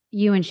guys,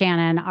 you and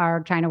Shannon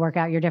are trying to work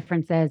out your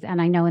differences.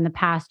 And I know in the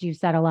past you've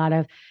said a lot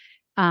of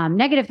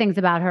negative things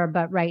about her,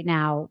 but right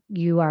now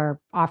you are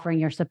offering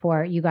your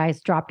support. You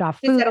guys dropped off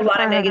food. She said a lot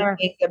of negative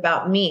things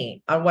about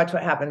me on Watch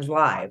What Happens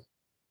Live.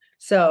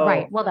 So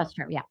right. Well, that's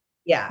true. Yeah.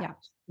 Yeah. I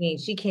mean,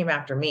 she came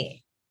after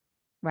me.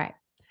 Right.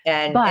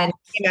 And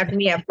came after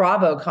me at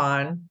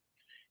BravoCon,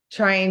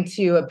 trying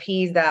to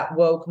appease that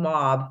woke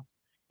mob.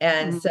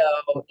 And so,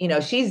 you know,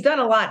 she's done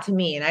a lot to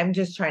me, and I'm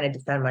just trying to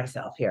defend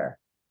myself here.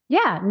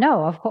 Yeah,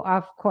 no,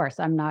 of course,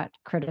 I'm not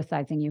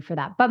criticizing you for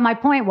that. But my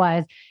point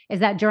is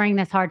that during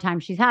this hard time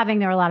she's having,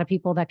 there are a lot of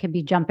people that could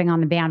be jumping on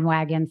the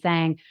bandwagon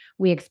saying,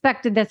 we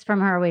expected this from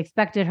her. We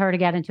expected her to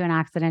get into an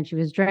accident. She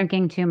was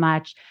drinking too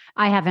much.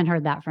 I haven't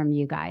heard that from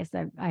you guys.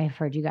 I've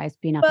heard you guys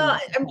be nothing. Well,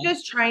 I'm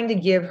just trying to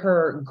give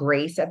her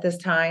grace at this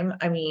time.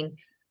 I mean,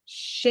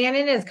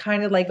 Shannon is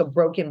kind of like a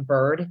broken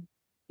bird.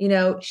 You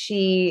know,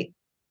 she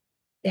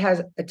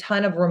has a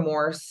ton of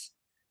remorse.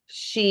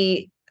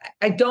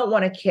 I don't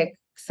want to kick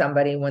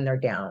somebody when they're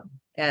down.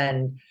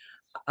 And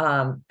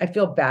I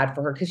feel bad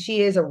for her because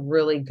she is a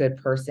really good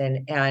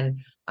person. And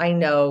I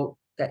know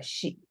that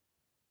she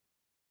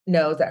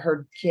knows that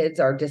her kids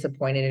are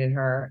disappointed in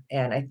her.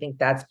 And I think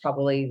that's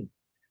probably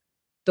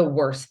the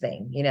worst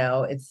thing. You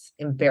know, it's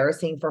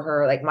embarrassing for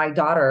her. Like my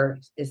daughter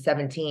is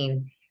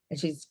 17 and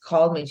she's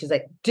called me and she's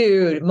like,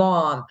 dude,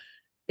 mom,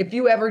 if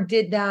you ever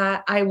did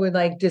that, I would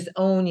like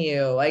disown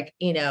you. Like,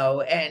 you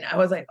know, and I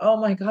was like, oh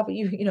my God, but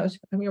you know,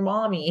 I'm your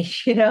mommy,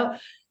 you know?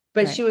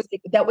 But she was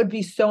like, that would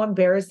be so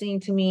embarrassing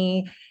to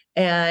me.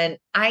 And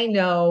I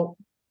know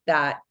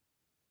that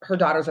her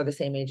daughters are the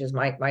same age as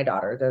my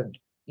daughter,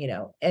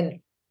 and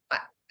I,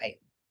 I,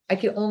 I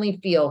could only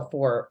feel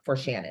for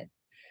Shannon.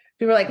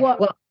 People are like,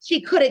 well,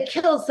 she could have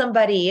killed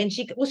somebody and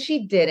she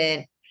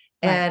didn't.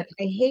 And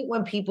I hate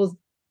when people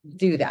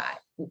do that.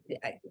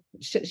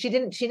 She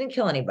didn't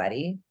kill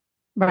anybody.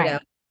 Right.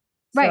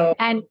 So,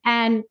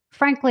 And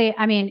frankly,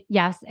 I mean,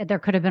 yes, there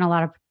could have been a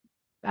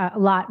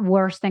lot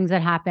worse things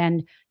that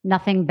happened.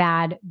 Nothing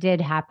bad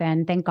did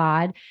happen, thank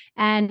God.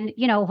 And,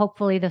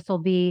 hopefully this will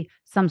be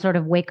some sort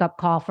of wake up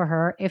call for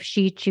her if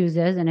she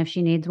chooses and if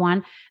she needs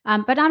one.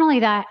 But not only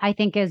that, I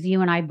think as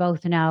you and I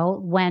both know,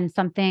 when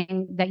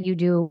something that you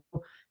do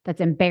that's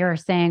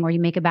embarrassing or you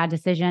make a bad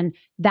decision,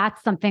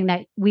 that's something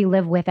that we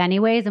live with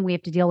anyways. And we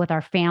have to deal with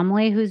our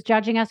family who's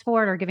judging us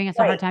for it or giving us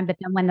a hard time. But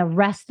then when the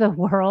rest of the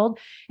world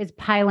is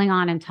piling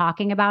on and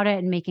talking about it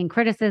and making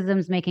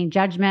criticisms, making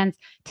judgments,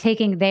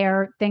 taking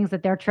their things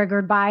that they're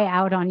triggered by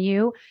out on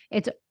you,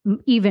 it's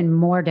even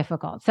more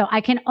difficult. So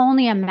I can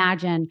only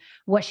imagine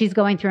what she's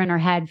going through in her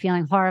head,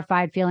 feeling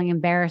horrified, feeling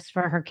embarrassed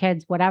for her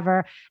kids,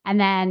 whatever. And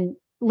then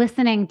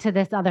listening to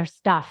this other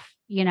stuff,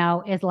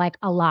 is like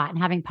a lot. And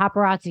having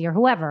paparazzi or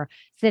whoever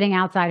sitting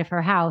outside of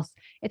her house,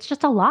 it's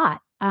just a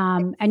lot.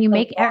 And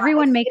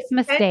everyone makes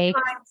mistakes.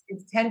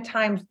 It's 10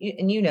 times,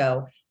 and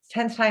it's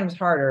 10 times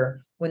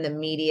harder when the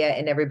media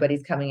and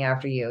everybody's coming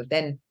after you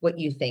than what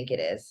you think it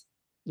is.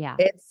 Yeah.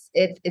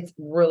 It's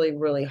really,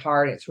 really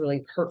hard. It's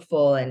really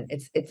hurtful. And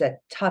it's a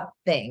tough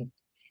thing.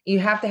 You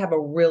have to have a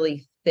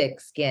really thick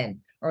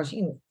skin or else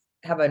you can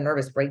have a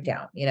nervous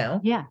breakdown,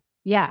 Yeah.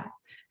 Yeah.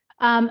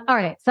 All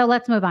right. So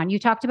let's move on. You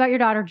talked about your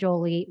daughter,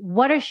 Jolie.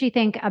 What does she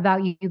think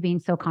about you being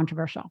so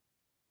controversial?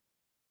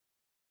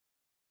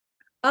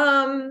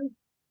 No,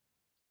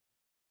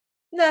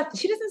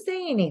 she doesn't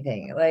say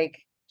anything. Like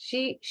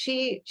she's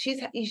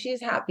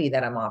happy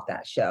that I'm off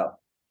that show.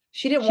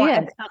 She didn't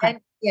want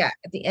at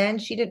the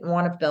end, she didn't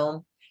want to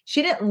film.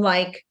 She didn't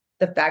like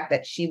the fact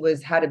that she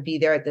had to be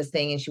there at this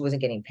thing and she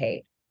wasn't getting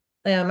paid.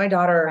 My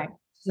daughter,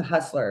 she's a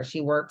hustler.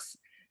 She works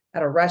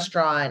at a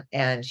restaurant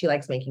and she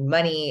likes making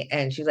money.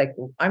 And she's like,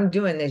 I'm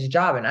doing this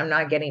job and I'm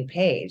not getting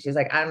paid. She's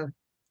like,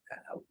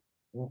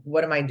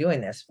 what am I doing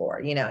this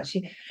for?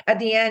 At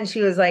the end,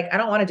 she was like, I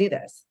don't want to do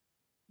this.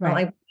 I don't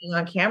like being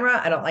on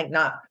camera. I don't like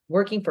not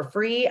working for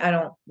free. I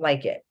don't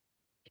like it.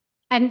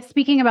 And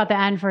speaking about the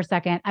end for a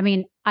second, I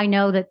mean, I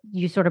know that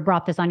you sort of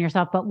brought this on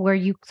yourself, but were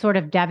you sort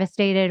of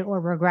devastated or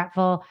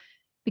regretful?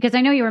 Because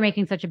I know you were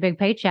making such a big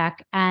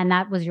paycheck and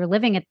that was your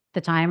living at the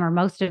time or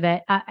most of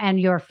it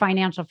and your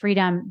financial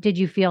freedom. Did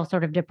you feel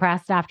sort of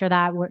depressed after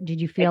that?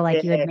 Did you feel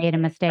like you had made a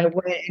mistake? I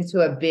went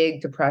into a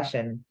big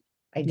depression.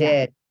 I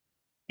did.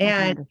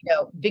 And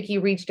Vicky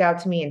reached out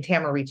to me and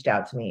Tamara reached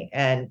out to me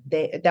and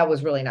that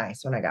was really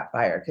nice when I got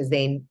fired because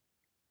they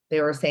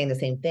were saying the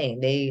same thing.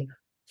 They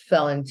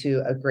fell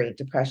into a great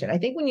depression. I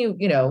think when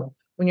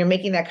when you're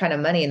making that kind of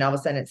money and all of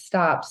a sudden it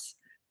stops,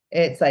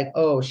 it's like,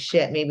 oh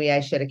shit, maybe I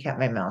should have kept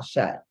my mouth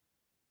shut.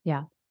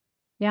 Yeah.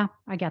 Yeah,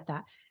 I get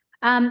that.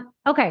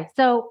 Okay.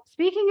 So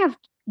speaking of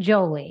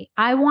Jolie,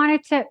 I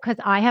wanted to, because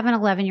I have an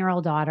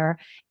 11-year-old daughter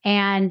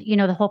and,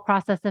 the whole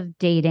process of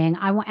dating,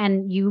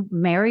 and you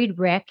married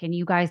Rick and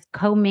you guys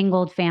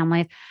commingled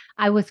families.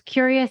 I was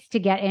curious to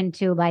get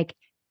into like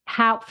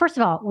how, first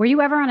of all, were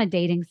you ever on a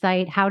dating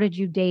site? How did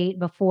you date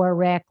before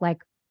Rick?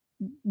 Like,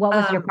 what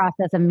was your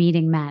process of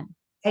meeting men?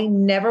 I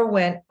never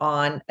went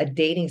on a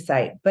dating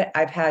site, but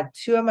I've had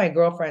two of my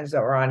girlfriends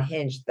that were on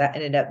Hinge that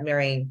ended up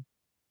marrying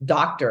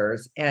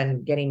doctors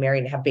and getting married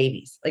and have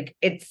babies. Like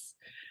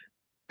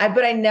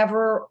but I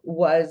never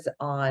was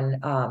on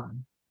a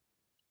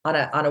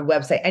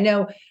website. I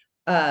know,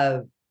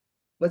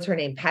 what's her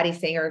name? Patty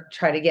Singer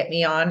tried to get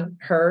me on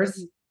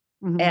hers.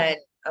 Mm-hmm. And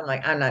I'm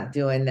like, I'm not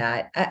doing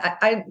that.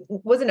 I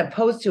wasn't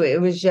opposed to it.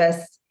 It was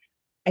just,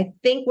 I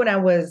think when I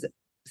was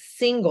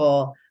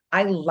single,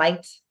 I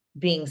liked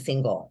being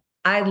single.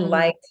 I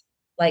liked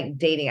like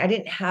dating. I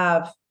didn't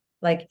have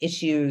like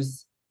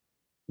issues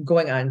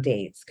going on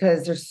dates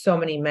because there's so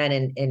many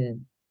men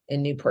in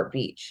Newport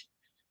Beach.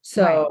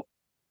 So,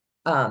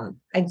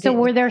 so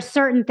were there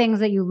certain things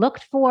that you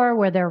looked for?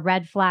 Were there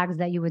red flags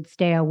that you would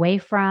stay away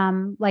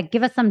from? Like,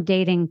 give us some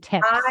dating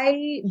tips.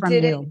 I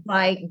didn't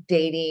like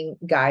dating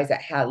guys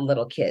that had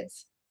little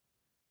kids.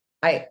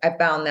 I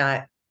found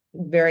that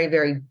very,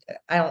 very,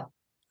 I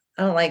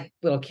don't like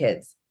little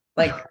kids.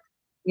 Like,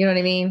 you know what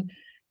I mean?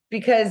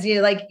 Because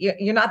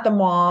you're not the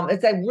mom.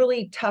 It's a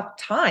really tough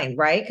time,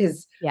 right?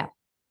 Because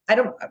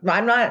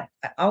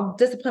I'll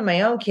discipline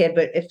my own kid,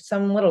 but if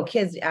some little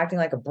kid's acting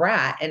like a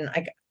brat and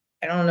I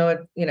don't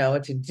know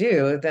what to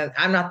do, then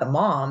I'm not the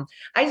mom.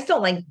 I just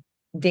don't like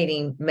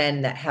dating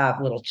men that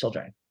have little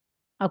children.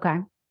 Okay.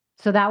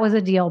 So that was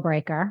a deal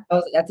breaker.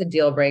 Oh, that's a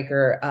deal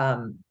breaker.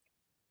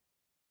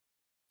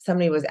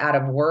 Somebody was out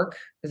of work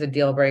is a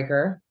deal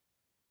breaker.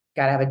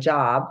 Got to have a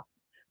job.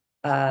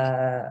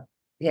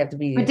 You have to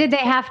be. But did they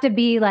have to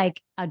be like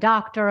a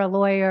doctor, a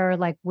lawyer?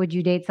 Like, would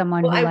you date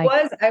someone? Well,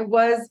 I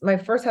was. My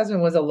first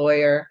husband was a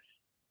lawyer.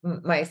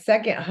 My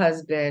second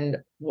husband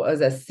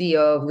was a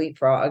CEO of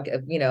Leapfrog.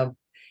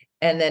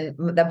 And then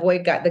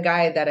the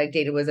guy that I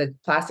dated was a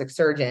plastic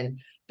surgeon,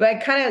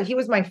 but he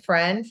was my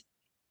friend,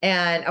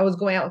 and I was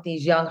going out with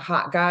these young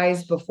hot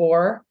guys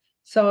before.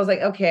 So I was like,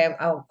 okay,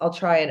 I'll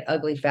try an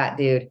ugly fat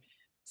dude,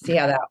 see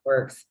how that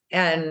works.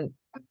 And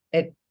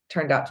it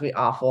turned out to be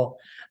awful.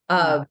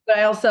 But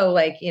I also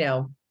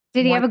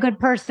did he have a good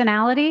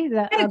personality?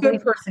 A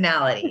good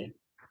personality.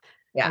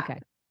 Yeah. Okay.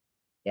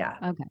 Yeah.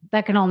 Okay.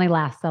 That can only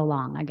last so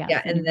long, I guess.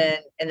 Yeah. And then,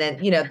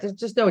 there's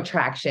just no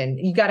attraction.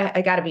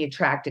 I gotta be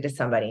attracted to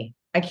somebody.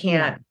 I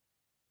can't.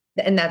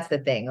 Yeah. And that's the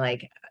thing.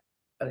 Like,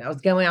 I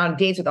was going on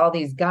dates with all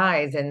these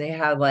guys and they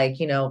had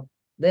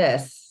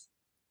this.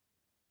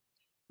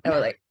 I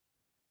was like,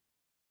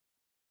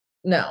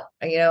 no,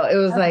 it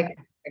was like,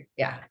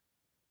 yeah.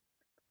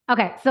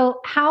 Okay.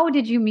 So how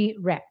did you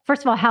meet Rick?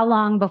 First of all, how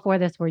long before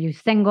this were you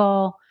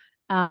single?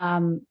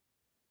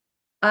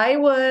 I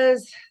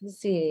was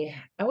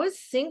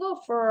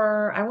single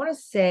for, I want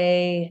to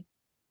say,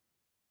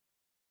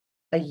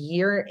 a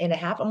year and a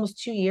half,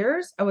 almost 2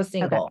 years. I was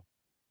single.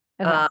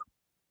 Okay.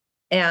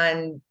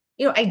 And,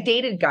 I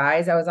dated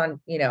guys. I was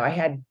on, I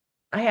had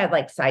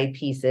like side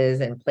pieces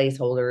and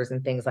placeholders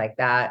and things like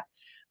that.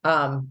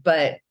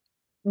 But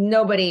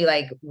nobody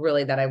like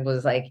really that I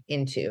was like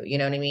into, you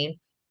know what I mean?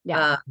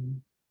 Yeah.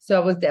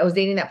 So I was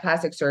dating that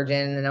plastic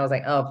surgeon and I was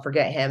like, oh,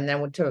 forget him. And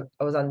then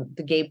I was on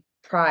the gay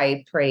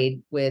pride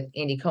parade with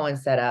Andy Cohen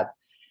set up.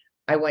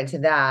 I went to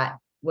that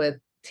with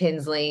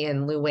Tinsley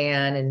and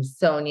Luann and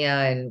Sonia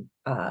and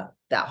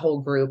that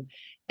whole group.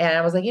 And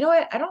I was like, you know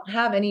what? I don't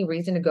have any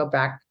reason to go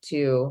back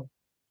to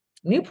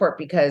Newport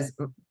because,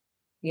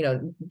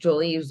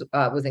 Jolie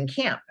was in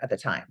camp at the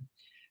time.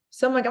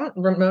 So I'm like,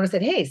 Ramona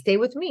said, hey, stay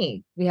with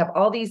me. We have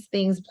all these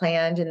things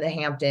planned in the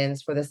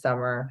Hamptons for the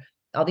summer,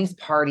 all these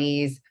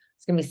parties.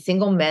 It's going to be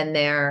single men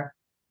there.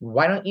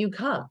 Why don't you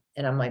come?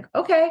 And I'm like,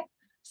 okay.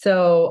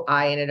 So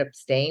I ended up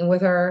staying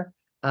with her.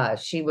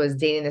 She was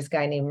dating this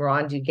guy named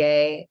Ron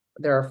Duguay.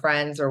 They were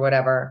friends or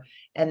whatever.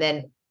 And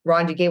then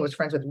Ron Duguay was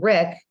friends with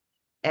Rick.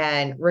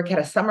 And Rick had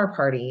a summer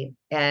party.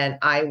 And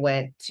I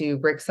went to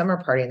Rick's summer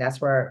party. And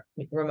that's where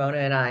Ramona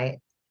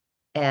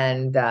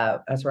and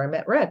that's where I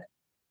met Rick.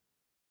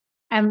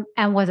 And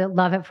was it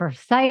love at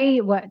first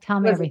sight? Tell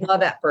me everything.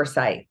 Love at first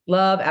sight.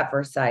 Love at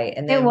first sight.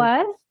 And then it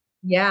was?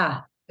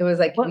 Yeah. It was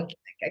like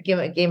I gave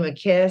him a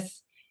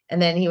kiss.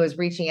 And then he was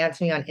reaching out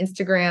to me on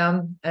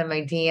Instagram and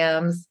my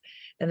DMs.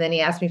 And then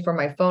he asked me for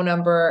my phone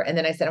number. And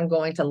then I said, I'm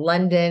going to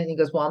London. And he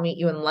goes, well, I'll meet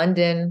you in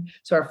London.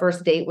 So our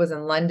first date was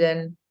in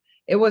London.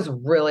 It was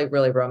really,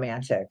 really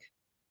romantic.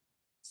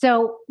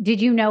 So did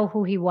you know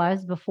who he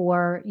was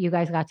before you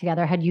guys got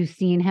together? Had you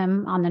seen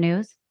him on the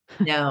news?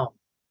 No.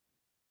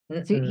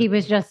 So he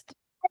was just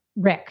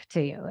Rick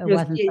to you. He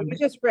was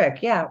just Rick.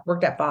 Yeah.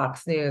 Worked at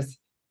Fox News.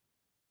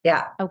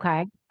 Yeah.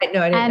 Okay.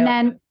 No, I didn't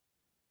know.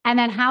 And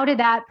then how did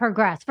that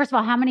progress? First of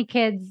all, how many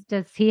kids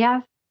does he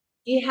have?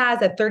 He has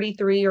a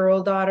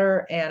 33-year-old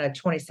daughter and a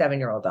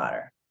 27-year-old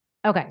daughter.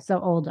 Okay. So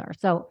older.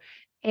 So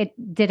it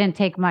didn't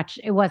take much.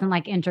 It wasn't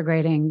like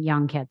integrating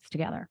young kids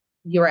together.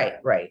 You're right.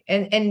 Right.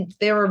 And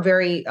they were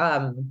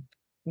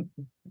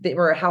they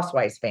were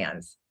Housewives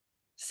fans.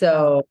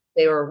 So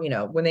they were,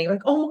 when they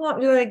like, oh,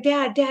 mom, you're like,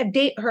 dad,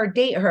 date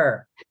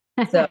her.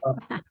 So,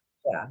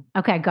 yeah.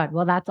 Okay, good.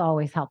 Well, that's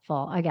always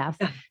helpful, I guess.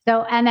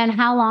 So, and then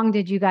how long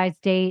did you guys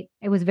date?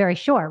 It was very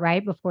short,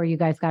 right? Before you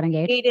guys got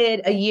engaged?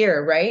 Dated a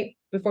year, right?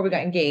 Before we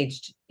got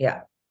engaged.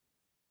 Yeah.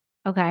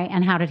 Okay.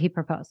 And how did he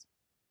propose?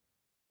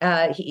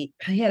 He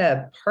had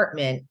an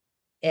apartment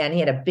and he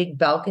had a big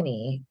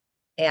balcony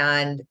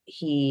and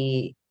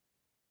we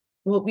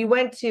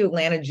went to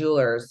Atlanta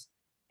Jewelers.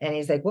 And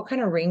he's like, what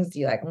kind of rings do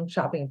you like? I'm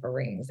shopping for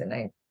rings. And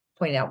I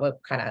pointed out what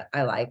kind of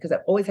I like, because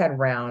I've always had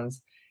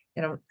rounds.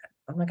 And I'm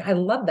like, I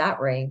love that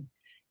ring.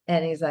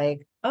 And he's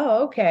like,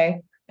 oh,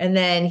 okay. And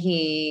then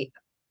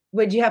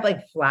would you have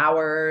like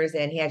flowers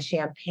and he had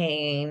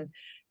champagne.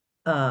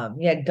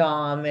 He had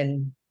Dom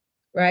and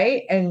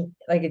right. And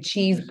like a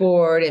cheese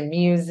board and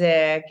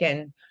music.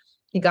 And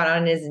he got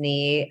on his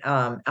knee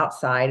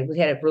outside. We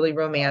had it really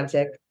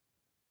romantic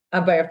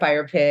by a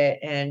fire pit.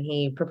 And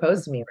he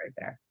proposed to me right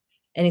there.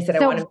 And he said,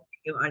 I want to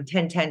meet you on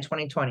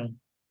 10/10/2020.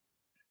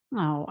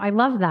 Oh, I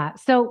love that.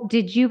 So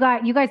did you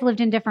guys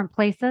lived in different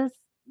places?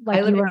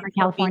 Like you were in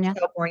California?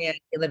 California.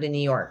 He lived in New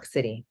York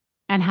City.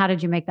 And how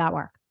did you make that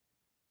work?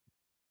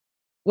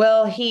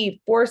 Well,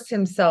 he forced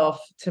himself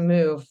to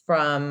move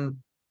from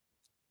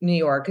New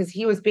York because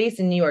he was based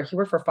in New York. He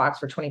worked for Fox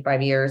for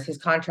 25 years. His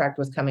contract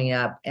was coming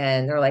up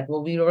and they're like,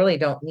 well, we really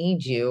don't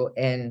need you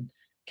in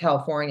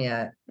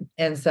California.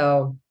 And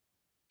so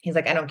he's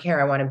like, I don't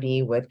care. I want to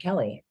be with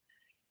Kelly.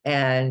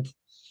 And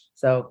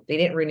so they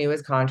didn't renew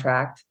his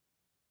contract.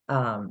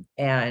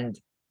 And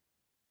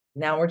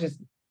now we're just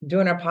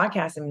doing our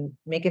podcast and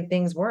making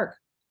things work.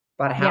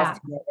 Bought a house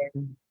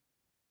together.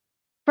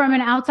 From an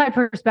outside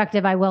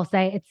perspective, I will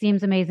say it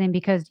seems amazing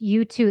because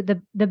you two,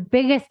 the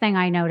biggest thing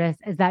I notice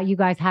is that you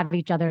guys have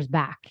each other's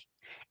back.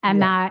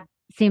 And that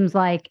seems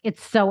like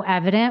it's so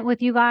evident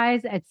with you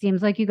guys. It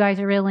seems like you guys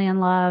are really in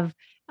love.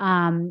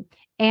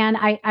 And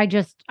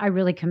I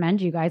really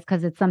commend you guys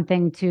because it's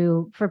something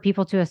for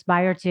people to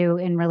aspire to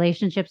in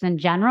relationships in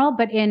general,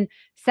 but in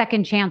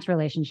second chance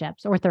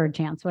relationships or third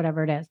chance,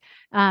 whatever it is,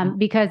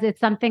 because it's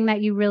something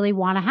that you really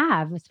want to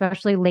have,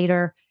 especially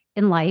later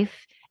in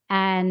life,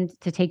 and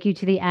to take you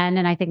to the end.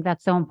 And I think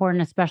that's so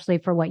important, especially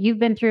for what you've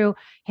been through,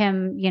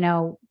 him,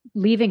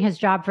 leaving his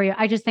job for you.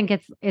 I just think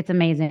it's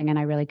amazing. And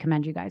I really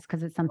commend you guys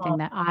because it's something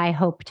that I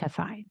hope to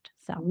find.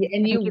 So,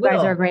 and you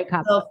guys are a great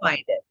couple. You'll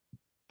find it.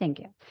 Thank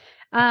you.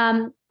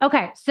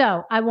 Okay.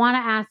 So I want to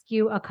ask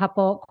you a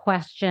couple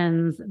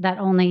questions that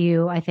only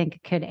you, I think,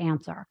 could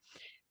answer.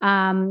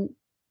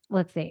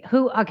 Let's see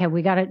okay.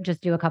 We got to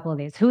just do a couple of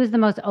these. Who is the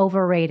most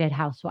overrated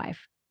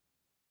housewife?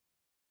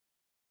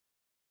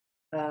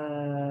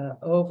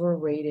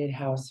 Overrated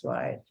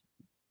housewife.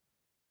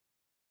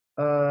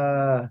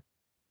 I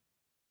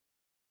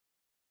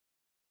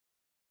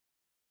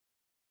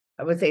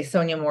would say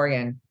Sonia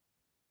Morgan.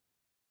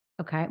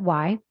 Okay.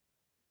 Why?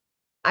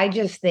 I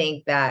just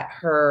think that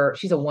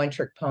she's a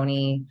one-trick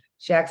pony.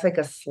 She acts like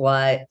a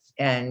slut,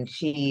 and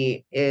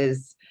she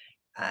just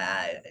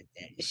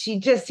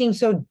seems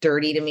so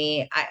dirty to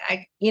me.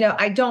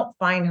 I don't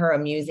find her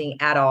amusing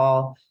at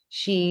all.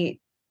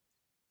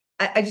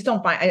 I just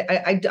don't find,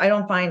 I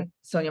don't find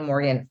Sonia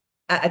Morgan.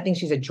 I think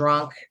she's a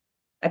drunk.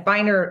 I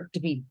find her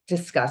to be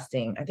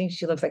disgusting. I think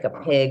she looks like a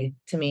pig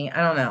to me.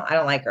 I don't know. I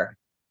don't like her.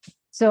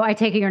 So I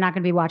take it you're not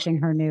going to be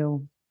watching her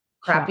new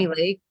Crappy show.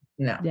 Lake?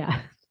 No.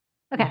 Yeah.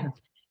 Okay.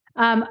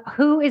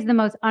 Who is the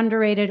most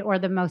underrated or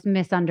the most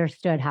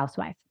misunderstood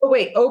housewife? Oh,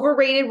 wait,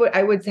 overrated.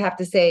 I would have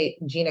to say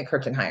Gina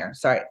Kirchenheimer.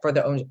 Sorry, for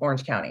the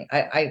Orange County.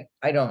 I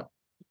don't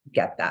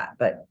get that,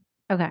 but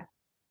okay.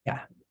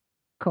 Yeah.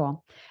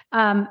 Cool.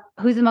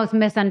 Who's the most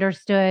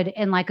misunderstood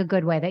in like a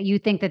good way that you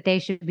think that they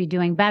should be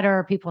doing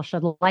better? People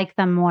should like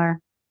them more.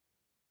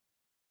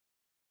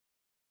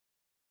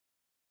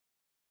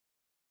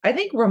 I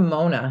think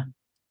Ramona.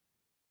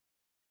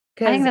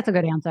 I think that's a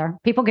good answer.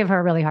 People give her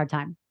a really hard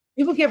time.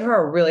 People give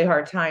her a really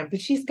hard time,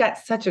 but she's got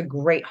such a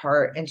great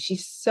heart and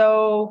she's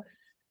so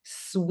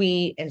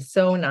sweet and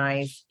so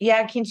nice.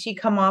 Yeah, can she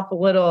come off a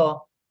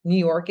little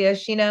New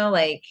Yorkish,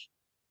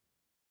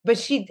 but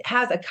she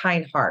has a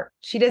kind heart.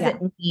 She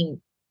doesn't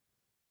mean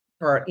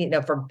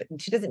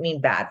she doesn't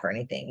mean bad for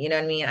anything. You know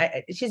what I mean?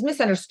 She's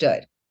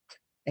misunderstood,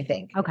 I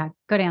think. Okay,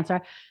 good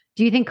answer.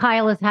 Do you think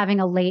Kyle is having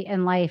a late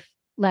in life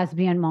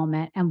lesbian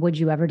moment? And would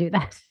you ever do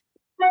that?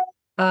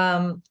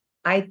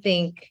 I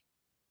think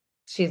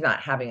she's not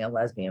having a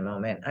lesbian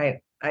moment.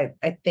 I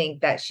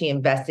think that she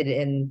invested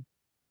in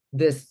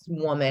this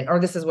woman, or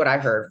this is what I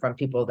heard from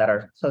people that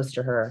are close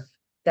to her,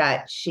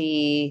 that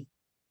she,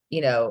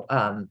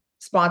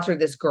 sponsored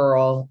this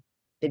girl.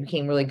 They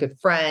became really good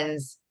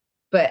friends,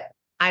 but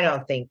I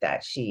don't think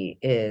that she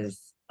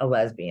is a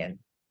lesbian.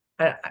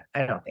 I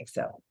don't think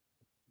so.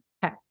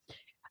 Okay.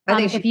 I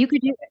think if you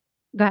could do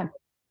it, go ahead.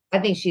 I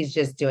think she's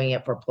just doing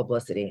it for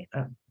publicity.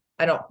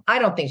 I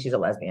don't think she's a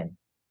lesbian.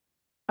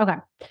 Okay.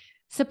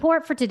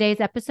 Support for today's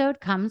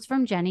episode comes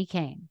from Jenny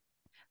Kane.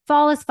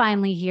 Fall is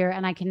finally here,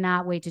 and I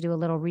cannot wait to do a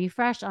little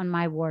refresh on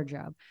my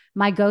wardrobe.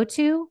 My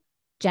go-to,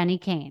 Jenny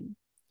Kane.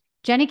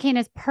 Jenny Kane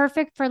is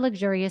perfect for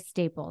luxurious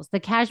staples. The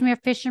Cashmere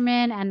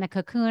Fisherman and the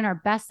Cocoon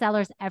are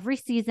bestsellers every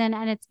season,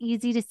 and it's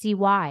easy to see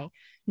why.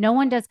 No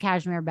one does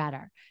cashmere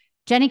better.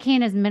 Jenny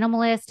Kane is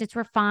minimalist, it's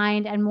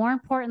refined, and more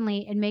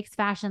importantly, it makes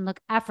fashion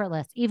look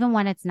effortless, even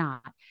when it's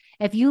not.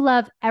 If you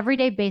love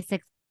everyday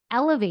basics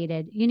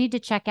elevated, you need to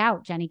check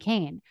out Jenny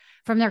Kane.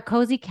 From their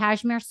cozy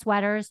cashmere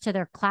sweaters to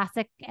their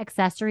classic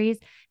accessories,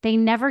 they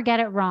never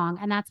get it wrong.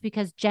 And that's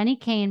because Jenny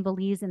Kane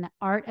believes in the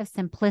art of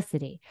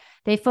simplicity.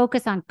 They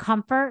focus on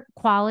comfort,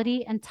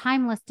 quality, and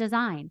timeless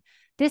design.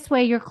 This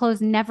way, your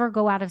clothes never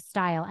go out of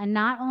style. And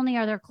not only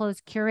are their clothes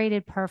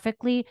curated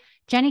perfectly,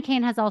 Jenny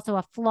Kane has also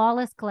a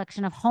flawless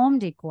collection of home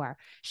decor,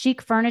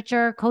 chic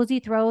furniture, cozy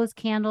throws,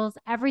 candles,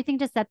 everything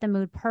to set the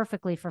mood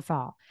perfectly for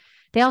fall.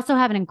 They also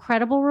have an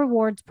incredible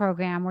rewards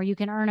program where you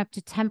can earn up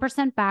to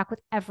 10% back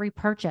with every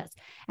purchase,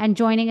 and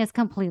joining is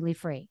completely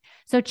free.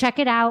 So check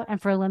it out.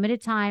 And for a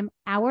limited time,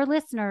 our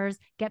listeners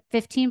get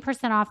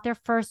 15% off their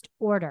first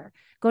order.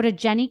 Go to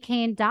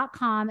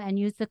jennykane.com and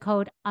use the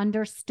code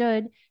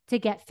UNDERSTOOD to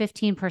get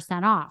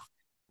 15% off.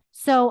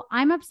 So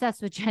I'm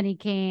obsessed with Jenny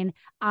Kane.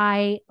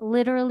 I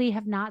literally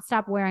have not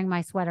stopped wearing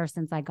my sweater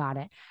since I got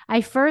it. I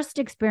first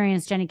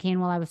experienced Jenny Kane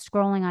while I was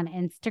scrolling on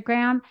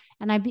Instagram,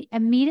 and I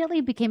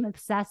immediately became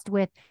obsessed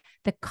with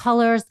the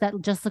colors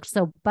that just look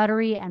so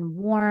buttery and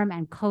warm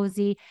and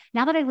cozy.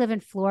 Now that I live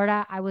in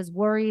Florida, I was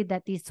worried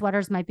that these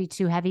sweaters might be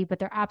too heavy, but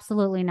they're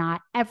absolutely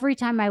not. Every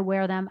time I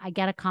wear them, I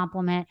get a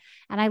compliment,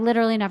 and I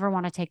literally never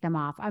want to take them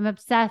off. I'm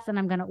obsessed, and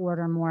I'm going to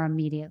order more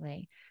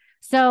immediately.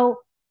 So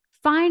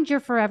find your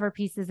forever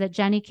pieces at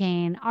Jenny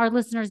Kane. Our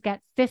listeners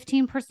get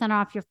 15%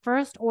 off your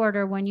first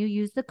order when you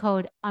use the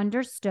code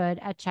UNDERSTOOD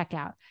at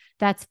checkout.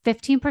 That's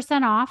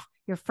 15% off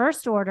your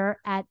first order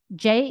at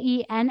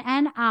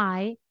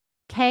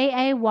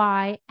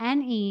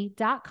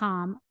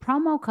JENNIKAYNE.com,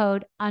 promo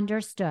code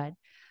UNDERSTOOD.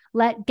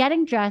 Let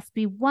getting dressed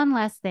be one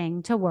less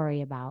thing to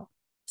worry about.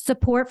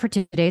 Support for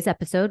today's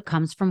episode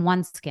comes from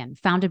OneSkin,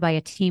 founded by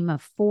a team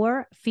of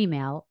 4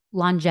 female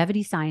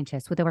longevity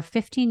scientists with over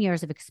 15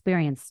 years of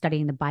experience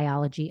studying the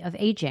biology of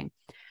aging.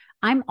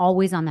 I'm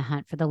always on the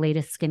hunt for the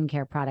latest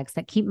skincare products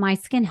that keep my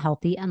skin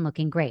healthy and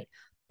looking great.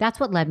 That's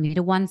what led me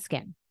to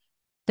OneSkin.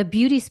 The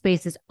beauty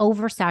space is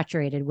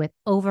oversaturated with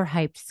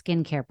overhyped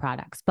skincare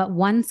products, but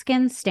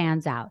OneSkin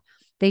stands out.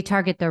 They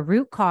target the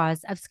root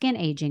cause of skin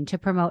aging to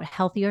promote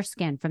healthier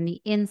skin from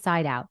the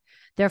inside out.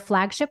 Their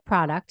flagship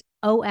product,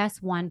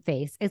 OS1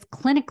 Face, is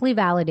clinically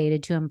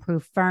validated to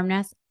improve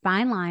firmness,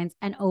 fine lines,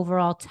 and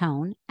overall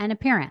tone and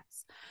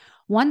appearance.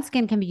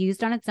 OneSkin can be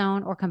used on its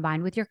own or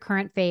combined with your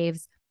current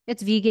faves.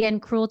 It's vegan,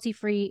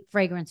 cruelty-free,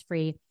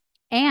 fragrance-free,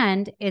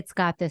 and it's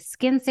got the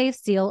skin-safe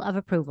seal of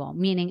approval,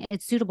 meaning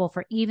it's suitable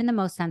for even the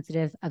most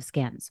sensitive of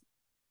skins.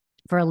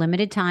 For a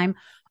limited time,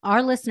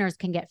 our listeners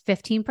can get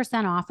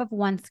 15% off of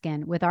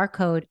OneSkin with our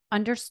code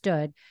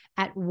UNDERSTOOD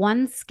at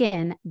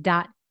oneskin.co.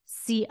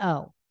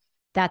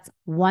 That's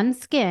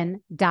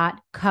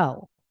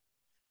oneskin.co.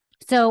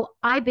 So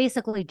I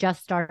basically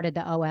just started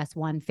the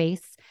OS1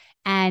 Face,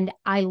 and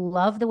I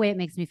love the way it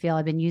makes me feel.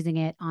 I've been using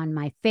it on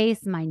my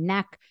face, my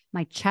neck,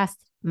 my chest,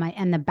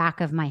 and the back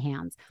of my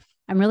hands.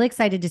 I'm really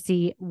excited to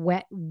see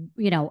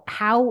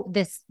how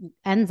this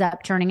ends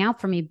up turning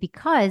out for me,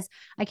 because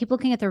I keep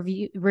looking at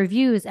the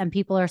reviews and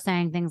people are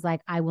saying things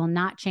like, I will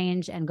not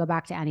change and go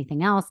back to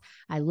anything else.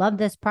 I love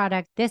this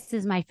product. This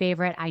is my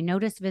favorite. I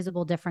notice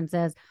visible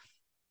differences.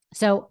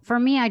 So for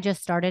me, I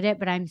just started it,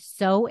 but I'm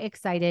so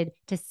excited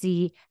to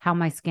see how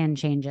my skin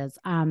changes.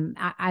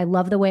 I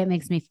love the way it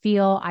makes me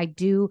feel. I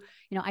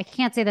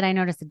can't say that I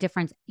notice a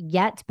difference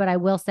yet, but I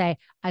will say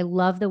I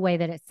love the way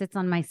that it sits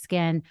on my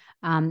skin,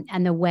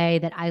 and the way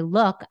that I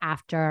look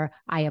after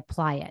I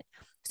apply it.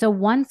 So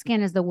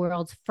OneSkin is the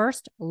world's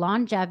first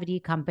longevity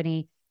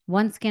company.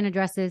 OneSkin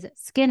addresses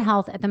skin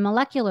health at the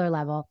molecular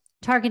level,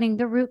 targeting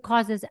the root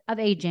causes of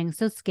aging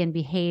so skin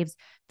behaves,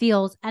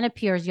 feels, and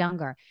appears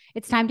younger.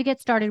 It's time to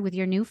get started with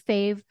your new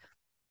fave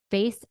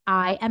face,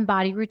 eye, and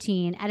body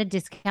routine at a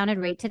discounted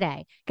rate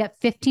today. Get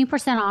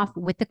 15% off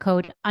with the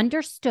code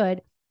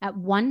UNDERSTOOD at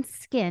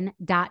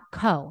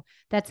oneskin.co.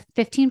 That's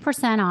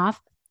 15%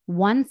 off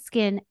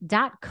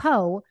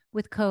oneskin.co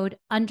with code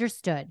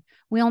UNDERSTOOD.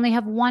 We only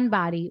have one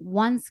body,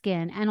 one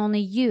skin, and only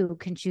you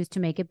can choose to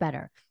make it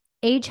better.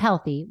 Age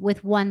healthy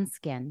with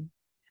OneSkin.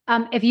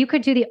 If you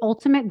could do the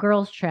ultimate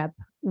girls trip,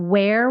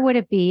 where would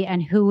it be,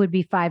 and who would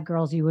be 5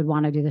 girls you would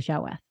want to do the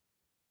show with?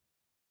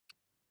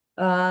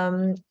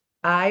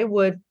 I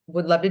would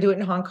love to do it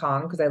in Hong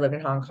Kong because I live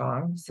in Hong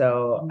Kong.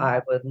 So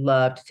I would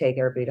love to take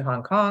everybody to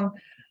Hong Kong.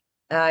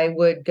 I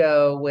would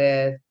go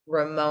with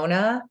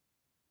Ramona.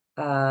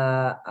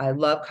 I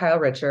love Kyle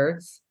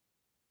Richards.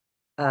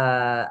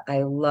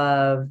 I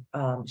love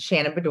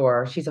Shannon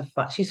Bedore.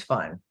 She's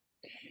fun.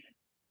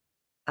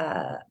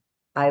 I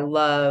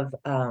love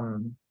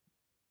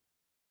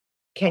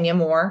Kenya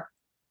Moore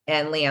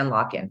and Leanne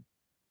Locken.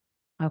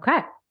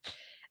 Okay.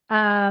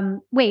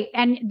 Wait,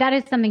 and that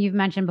is something you've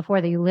mentioned before,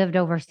 that you lived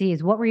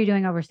overseas. What were you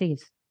doing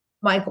overseas?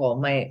 Michael,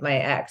 my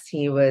ex,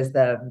 he was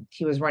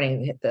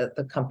running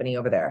the company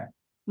over there.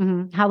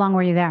 Mm-hmm. How long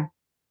were you there?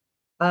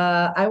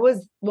 I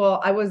was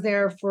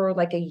there for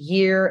like a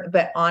year,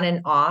 but on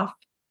and off,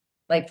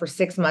 like for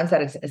 6 months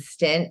at a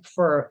stint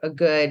for a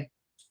good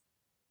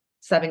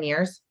 7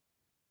 years.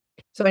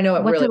 So I know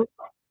it really.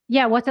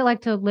 What's it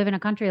like to live in a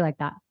country like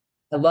that?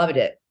 I loved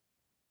it.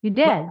 You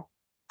did?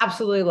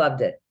 Absolutely loved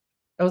it.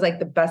 It was like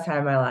the best time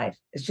of my life.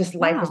 It's just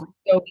life was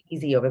so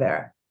easy over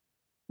there.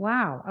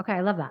 Wow. Okay.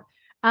 I love that.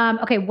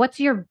 Okay.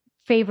 What's your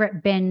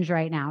favorite binge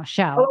right now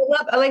show? Oh,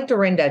 I like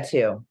Dorinda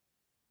too.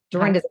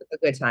 Dorinda's a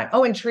good time.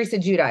 Oh, and Teresa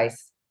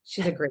Giudice.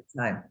 She's a great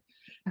time.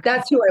 Okay.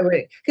 That's who I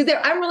would, because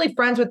I'm really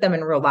friends with them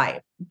in real life,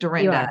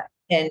 Dorinda.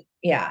 And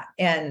yeah,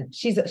 and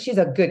she's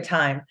a good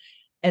time.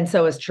 And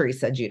so is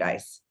Teresa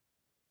Giudice.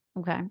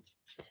 Okay.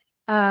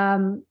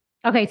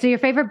 Okay. So your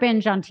favorite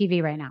binge on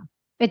TV right now?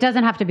 It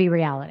doesn't have to be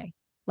reality,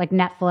 like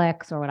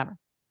Netflix or whatever.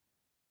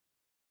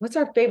 What's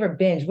our favorite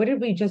binge? What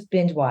did we just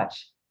binge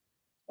watch?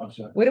 I'm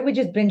sorry. What did we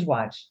just binge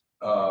watch?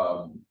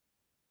 Will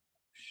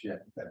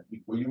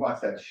you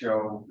watch that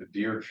show, the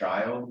Dear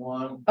Child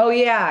one? Oh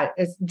yeah,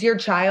 it's Dear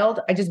Child.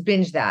 I just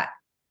binged that.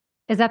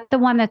 Is that the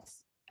one that's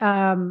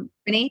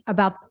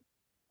about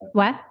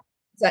what?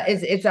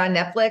 It's on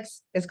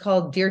Netflix. It's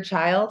called Dear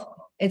Child.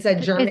 It's a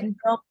German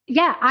film.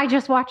 Yeah, I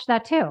just watched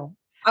that too.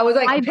 I was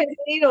like, pins and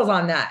needles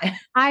on that.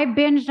 I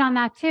binged on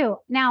that too.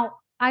 Now,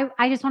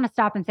 I just want to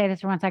stop and say this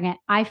for 1 second.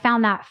 I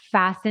found that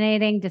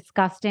fascinating,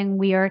 disgusting,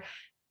 weird.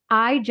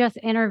 I just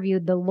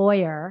interviewed the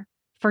lawyer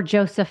for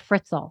Joseph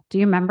Fritzl. Do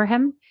you remember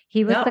him?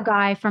 He was the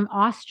guy from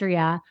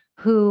Austria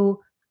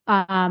who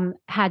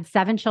had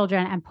 7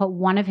 children and put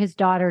one of his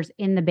daughters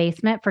in the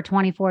basement for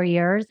 24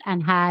 years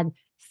and had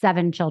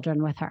 7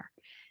 children with her.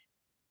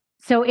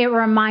 So it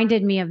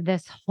reminded me of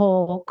this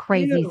whole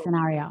crazy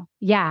scenario.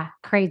 Yeah,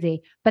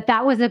 crazy. But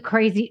that was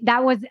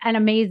an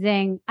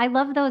amazing, I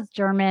love those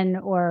German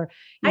or,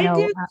 I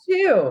do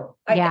too.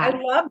 yeah. I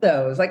love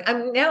those. Like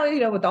I'm now,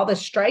 with all this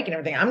strike and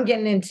everything, I'm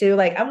getting into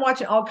I'm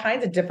watching all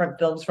kinds of different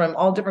films from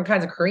all different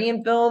kinds of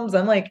Korean films.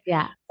 I'm like,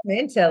 yeah, I'm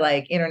into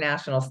like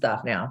international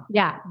stuff now.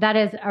 Yeah, that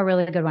is a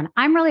really good one.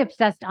 I'm really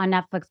obsessed on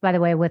Netflix, by the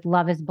way, with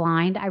Love is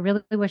Blind. I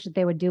really wish that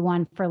they would do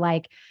one for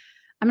like,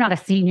 I'm not a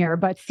senior,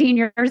 but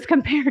seniors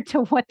compared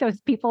to what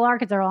those people are,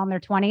 because they're all in their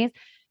 20s.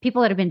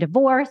 People that have been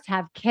divorced,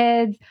 have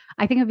kids.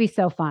 I think it'd be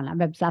so fun.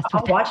 I'm obsessed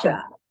with I'll watch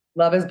that.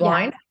 Love is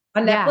Blind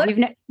on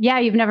Netflix?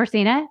 You've never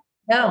seen it?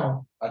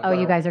 No. Oh,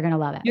 you guys are going to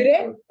love it. You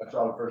did? I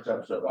saw the first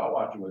episode. I'll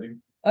watch it with you.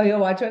 Oh, you'll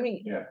watch it with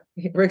me? Yeah.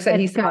 Rick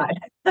said It's he saw good.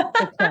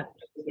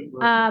 It's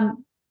good.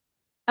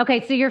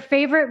 Okay, so your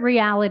favorite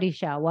reality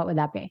show, what would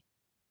that be?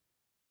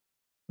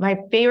 My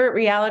favorite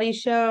reality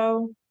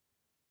show?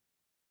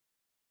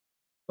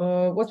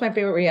 What's my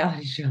favorite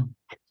reality show?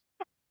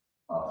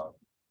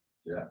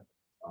 Yeah.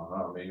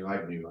 I mean, you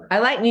like New York. I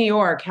like New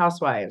York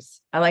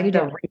Housewives. I like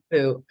the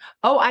reboot.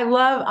 Oh, I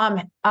love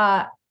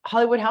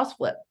Hollywood House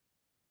Flip.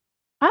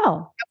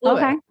 Oh,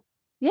 okay.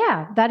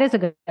 Yeah, that is a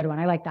good one.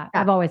 I like that. Yeah.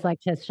 I've always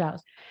liked his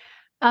shows.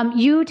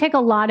 You take a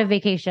lot of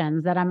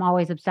vacations that I'm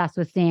always obsessed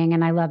with seeing,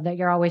 and I love that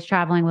you're always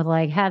traveling with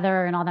like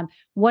Heather and all them.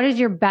 What is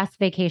your best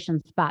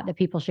vacation spot that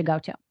people should go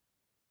to?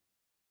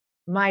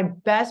 My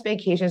best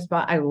vacation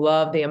spot, I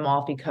love the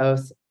Amalfi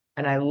Coast,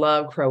 and I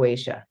love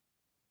Croatia.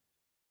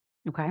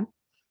 Okay.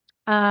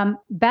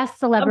 Best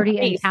celebrity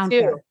encounter.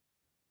 Too.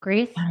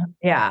 Greece?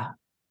 Yeah.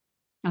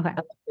 Okay.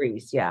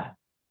 Greece, yeah.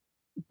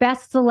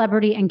 Best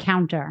celebrity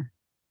encounter.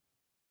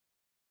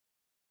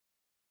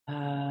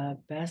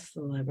 Best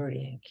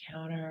celebrity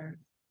encounter.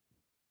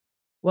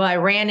 Well, I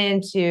ran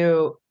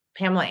into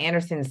Pamela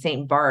Anderson in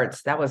St.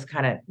 Bart's. That was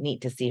kind of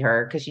neat to see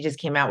her because she just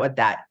came out with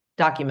that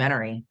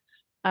documentary.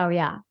 Oh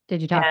yeah.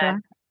 Did you talk to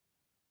her?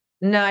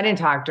 No, I didn't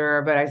talk to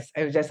her, but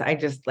I just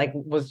like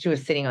she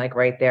was sitting like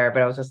right there,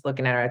 but I was just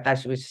looking at her. I thought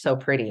she was so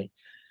pretty.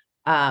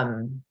 I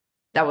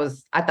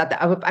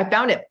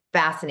found it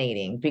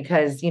fascinating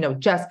because,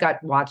 just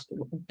got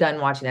done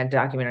watching that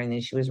documentary and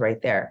then she was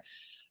right there.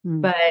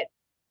 But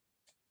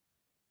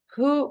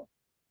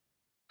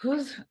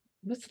who's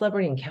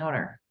celebrity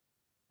encounter?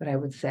 What I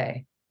would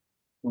say.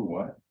 Who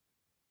what?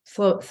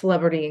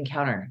 Celebrity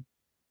encounter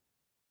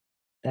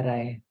that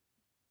I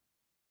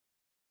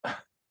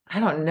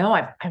don't know.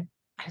 I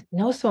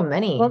know so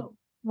many.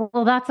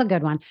 Well, that's a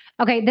good one.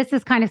 Okay, this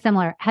is kind of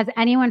similar. Has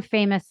anyone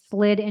famous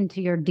slid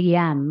into your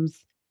DMs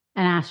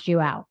and asked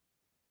you out?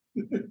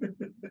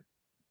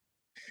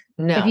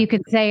 No. If you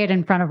could say it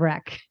in front of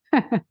Rick.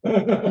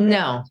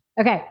 No.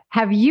 Okay.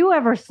 Have you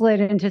ever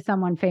slid into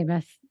someone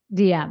famous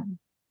DM?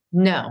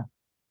 No.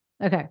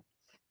 Okay.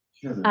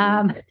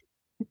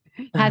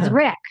 Has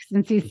Rick,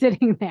 since he's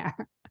sitting there?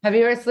 Have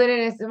you ever slid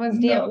into someone's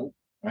DM? No,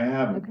 I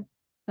haven't.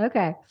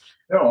 Okay.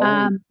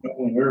 No,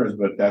 only yours,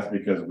 but that's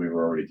because we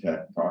were already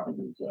talking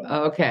to each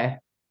other. Okay.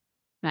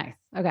 Nice.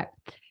 Okay.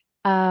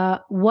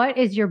 What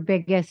is your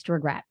biggest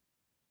regret?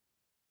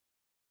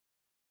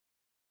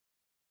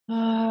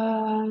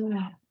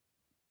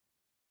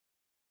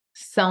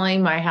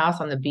 Selling my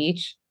house on the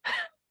beach.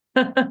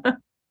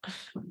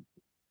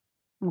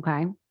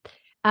 Okay.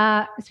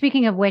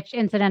 Speaking of which,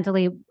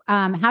 incidentally,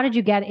 how did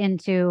you get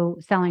into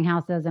selling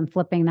houses and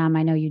flipping them?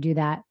 I know you do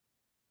that.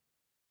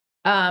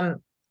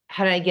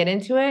 How did I get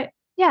into it?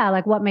 Yeah,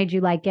 like what made you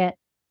like it?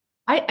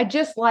 I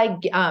just like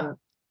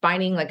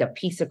finding like a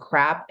piece of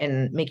crap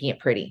and making it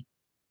pretty.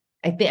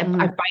 I think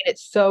I find it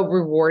so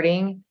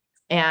rewarding,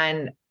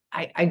 and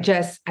I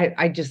just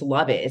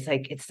love it. It's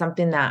like it's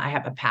something that I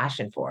have a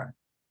passion for.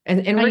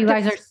 And you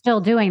guys are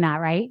still doing that,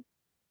 right?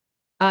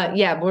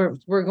 Yeah,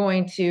 we're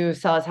going to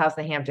sell his house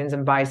in the Hamptons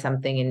and buy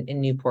something in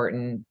Newport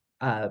and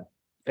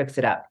fix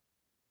it up.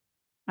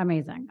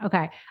 Amazing.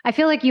 Okay. I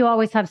feel like you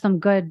always have some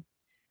good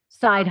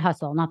side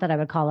hustle. Not that I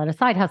would call it a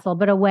side hustle,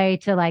 but a way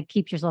to like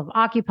keep yourself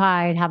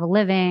occupied, have a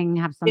living,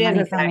 have some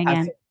money coming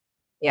in.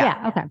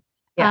 Yeah. Okay.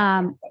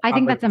 Yeah. I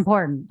think that's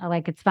important.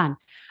 It's fun.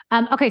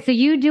 Okay. So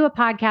you do a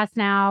podcast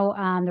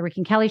now, the Rick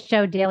and Kelly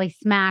Show, Daily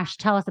Smash.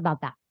 Tell us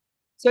about that.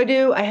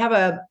 So I have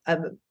a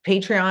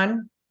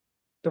Patreon,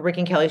 the Rick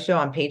and Kelly Show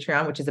on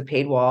Patreon, which is a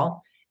paid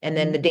wall. And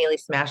then the Daily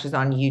Smash is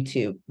on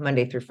YouTube,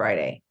 Monday through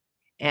Friday.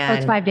 And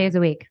it's 5 days a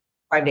week.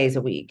 5 days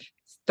a week.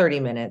 It's 30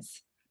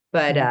 minutes.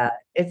 But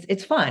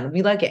it's fun.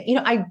 We like it.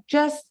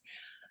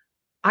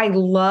 I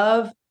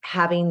love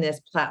having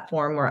this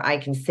platform where I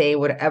can say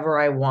whatever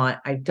I want.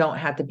 I don't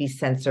have to be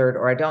censored,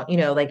 or I don't,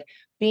 like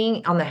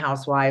being on the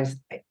Housewives,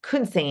 I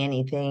couldn't say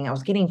anything. I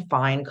was getting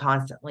fined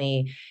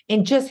constantly.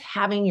 And just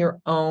having your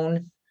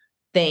own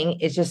thing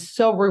is just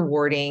so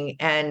rewarding.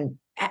 And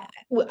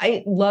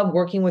I love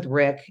working with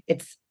Rick.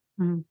 It's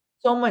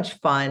so much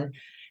fun.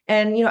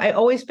 And, I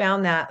always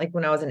found that like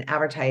when I was in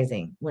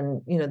advertising,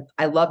 when,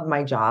 I loved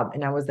my job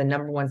and I was the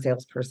 #1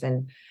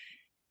 salesperson,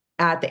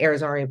 at the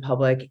Arizona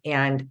Republic,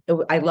 and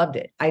I loved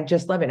it. I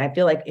just love it. And I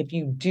feel like if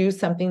you do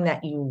something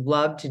that you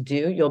love to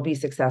do, you'll be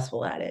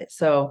successful at it.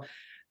 So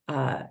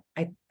I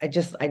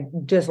just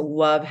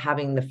love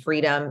having the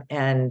freedom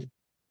and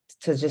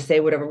to just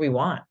say whatever we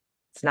want.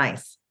 It's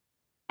nice.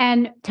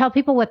 And tell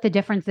people what the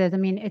difference is. I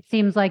mean, it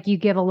seems like you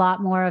give a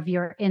lot more of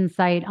your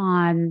insight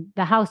on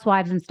the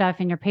Housewives and stuff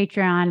in your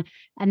Patreon.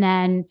 And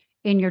then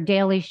in your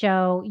daily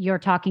show, you're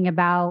talking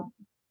about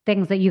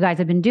things that you guys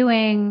have been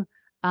doing,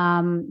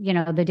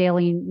 the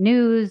daily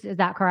news. Is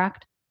that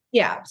correct?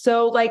 Yeah.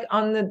 So like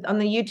on the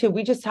YouTube,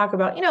 we just talk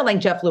about, like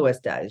Jeff Lewis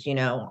does,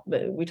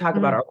 we talk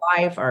about our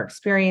life, our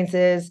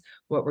experiences,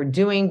 what we're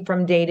doing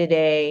from day to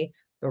day,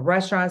 the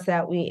restaurants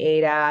that we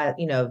ate at,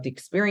 the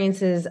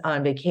experiences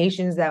on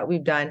vacations that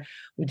we've done.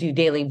 We do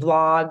daily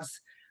vlogs.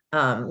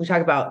 We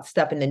talk about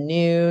stuff in the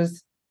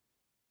news,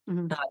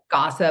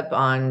 gossip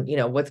on,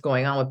 what's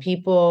going on with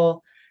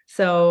people.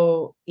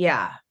 So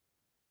yeah.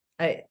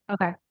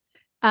 Okay.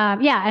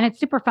 Yeah. And it's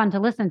super fun to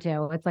listen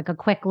to. It's like a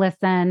quick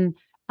listen.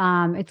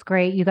 It's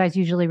great. You guys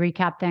usually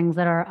recap things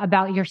that are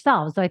about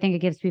yourselves. So I think it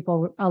gives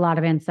people a lot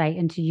of insight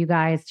into you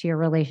guys, to your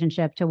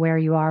relationship, to where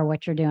you are,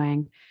 what you're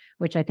doing,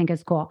 which I think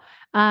is cool.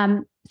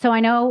 So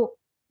I know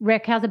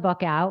Rick has a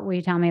book out. Will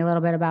you tell me a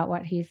little bit about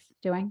what he's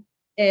doing?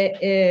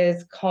 It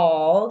is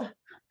called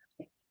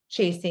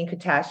Chasing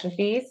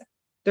Catastrophes,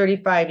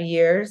 35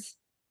 years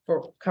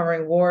for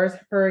covering wars,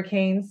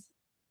 hurricanes,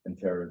 and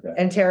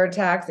terror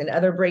attacks and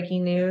other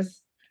breaking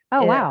news.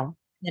 Oh, wow.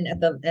 And at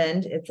the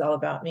end, it's all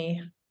about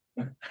me.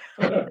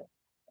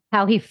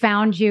 How he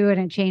found you and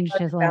it changed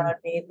his life.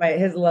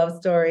 His love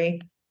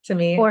story to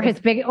me. Or his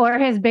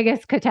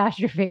biggest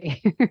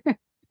catastrophe.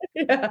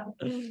 Yeah.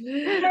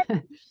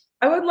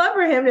 I would love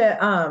for him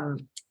to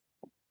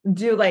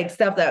do like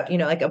stuff that,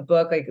 like a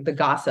book, like the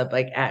gossip,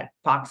 like at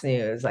Fox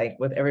News, like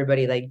with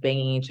everybody like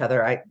banging each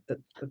other.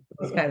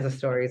 Those kinds of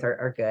stories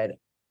are good.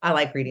 I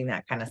like reading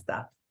that kind of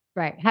stuff.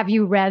 Right. Have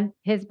you read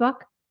his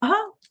book?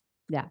 Uh-huh.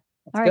 Yeah.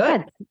 All right.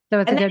 Good. So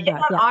it's a good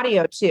book. On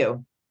audio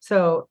too.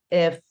 So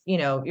if,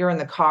 you're in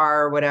the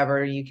car or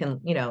whatever, you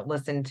can,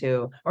 listen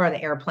to, or on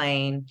the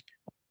airplane,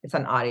 it's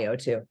on audio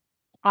too.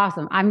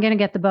 Awesome. I'm going to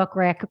get the book,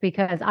 Rick,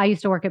 because I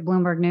used to work at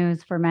Bloomberg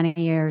News for many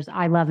years.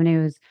 I love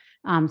news.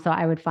 So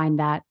I would find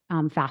that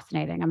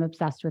fascinating. I'm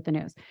obsessed with the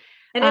news.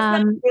 And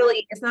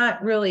it's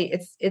not really,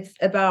 it's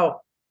about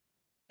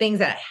things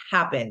that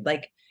happened.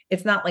 Like,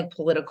 it's not like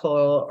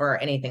political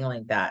or anything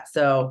like that.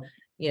 So,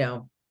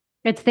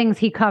 it's things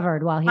he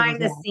covered while he was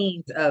behind the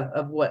scenes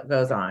of what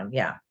goes on.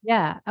 Yeah.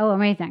 Yeah. Oh,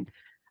 amazing.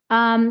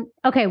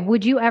 Okay.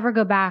 Would you ever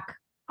go back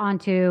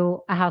onto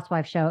a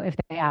housewife show if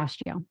they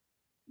asked you?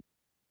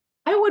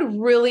 I would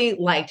really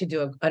like to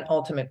do an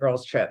ultimate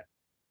girls trip.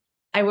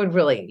 I would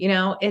really,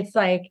 it's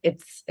like,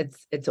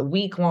 it's a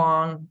week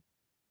long.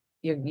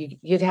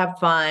 You'd have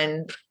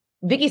fun.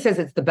 Vicky says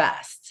it's the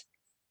best.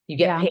 You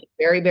get paid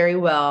very, very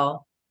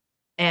well.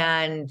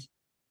 And,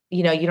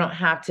 you don't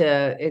have to,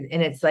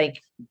 and it's like,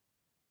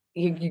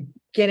 you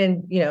get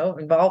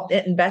involved,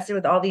 invested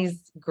with all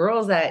these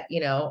girls that,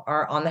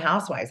 are on the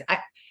Housewives. I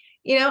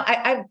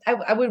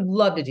would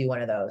love to do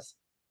one of those.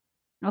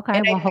 Okay.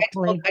 And well,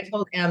 hopefully. I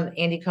told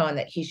Andy Cohen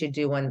that he should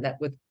do one that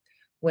with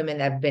women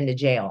that have been to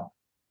jail.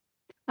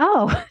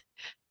 Oh,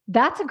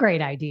 that's a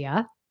great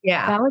idea.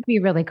 Yeah. That would be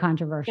really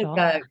controversial.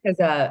 Because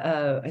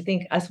I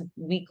think Us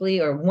Weekly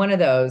or one of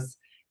those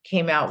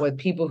came out with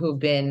people who've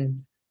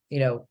been,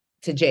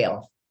 to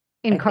jail.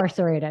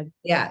 Incarcerated.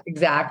 Yeah,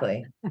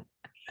 exactly.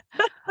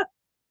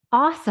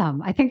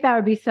 Awesome. I think that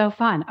would be so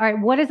fun. All right.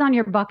 What is on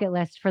your bucket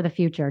list for the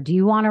future? Do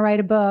you want to write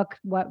a book?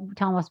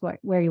 Tell us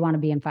where you want to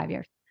be in 5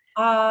 years.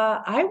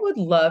 I would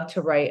love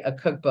to write a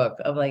cookbook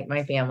of like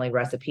my family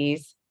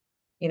recipes.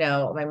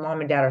 My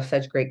mom and dad are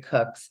such great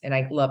cooks and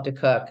I love to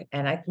cook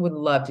and I would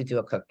love to do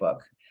a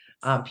cookbook.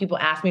 People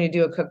ask me to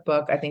do a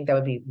cookbook. I think that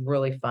would be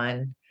really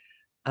fun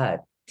to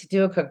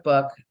do a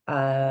cookbook.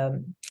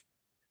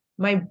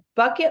 My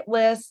bucket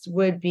list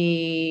would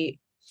be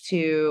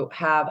to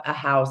have a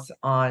house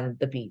on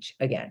the beach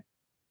again,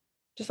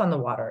 just on the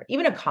water.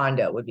 Even a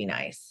condo would be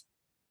nice.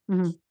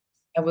 Mm-hmm.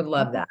 I would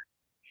love that.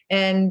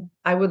 And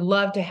I would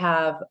love to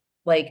have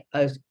like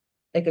a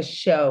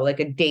show,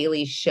 like a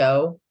daily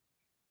show,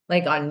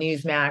 like on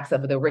Newsmax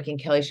of the Rick and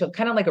Kelly show,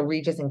 kind of like a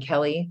Regis and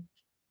Kelly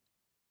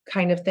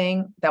kind of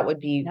thing. That would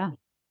be,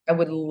 I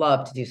would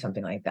love to do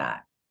something like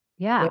that.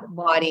 Yeah. With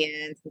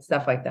audience and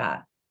stuff like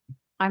that.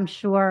 I'm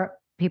sure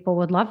people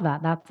would love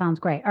that. That sounds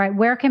great. All right.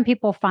 Where can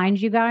people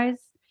find you guys?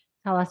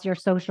 Tell us your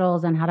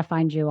socials and how to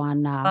find you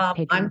on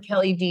Patreon. I'm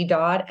Kelly D.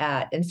 Dodd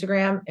at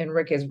Instagram and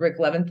Rick is Rick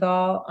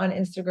Leventhal on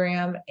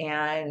Instagram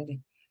and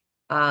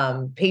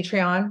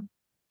patreon.com,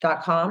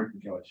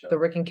 The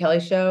Rick and Kelly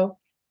Show,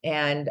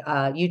 and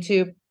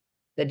YouTube,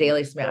 The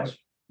Daily Smash,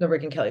 The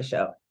Rick and Kelly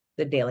Show,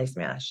 The Daily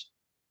Smash.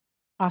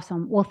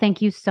 Awesome. Well,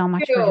 thank you so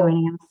much for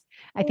joining us.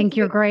 I think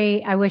you're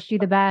great. I wish you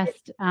the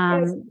best.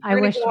 I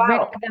wish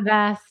Rick the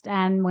best.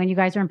 And when you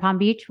guys are in Palm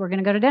Beach, we're going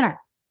to go to dinner.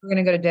 We're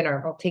going to go to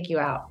dinner. I'll take you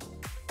out.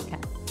 Okay.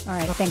 All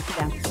right. Thanks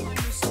again.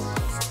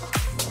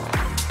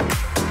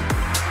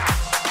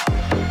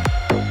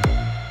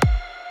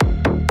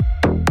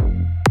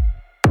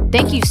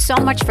 Thank you so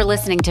much for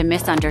listening to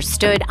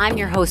Misunderstood. I'm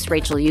your host,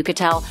 Rachel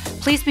Yucatel.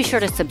 Please be sure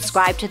to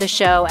subscribe to the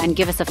show and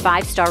give us a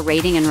 5-star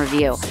rating and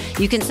review.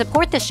 You can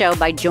support the show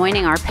by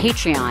joining our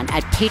Patreon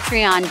at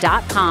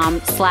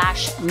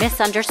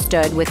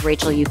patreon.com/misunderstood with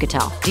Rachel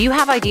Yucatel. Do you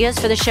have ideas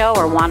for the show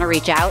or want to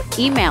reach out?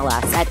 Email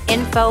us at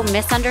info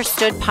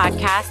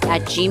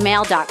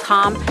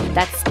misunderstoodpodcast@gmail.com.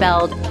 That's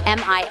spelled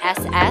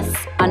MISS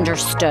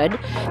understood.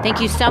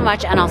 Thank you so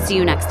much, and I'll see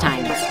you next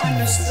time.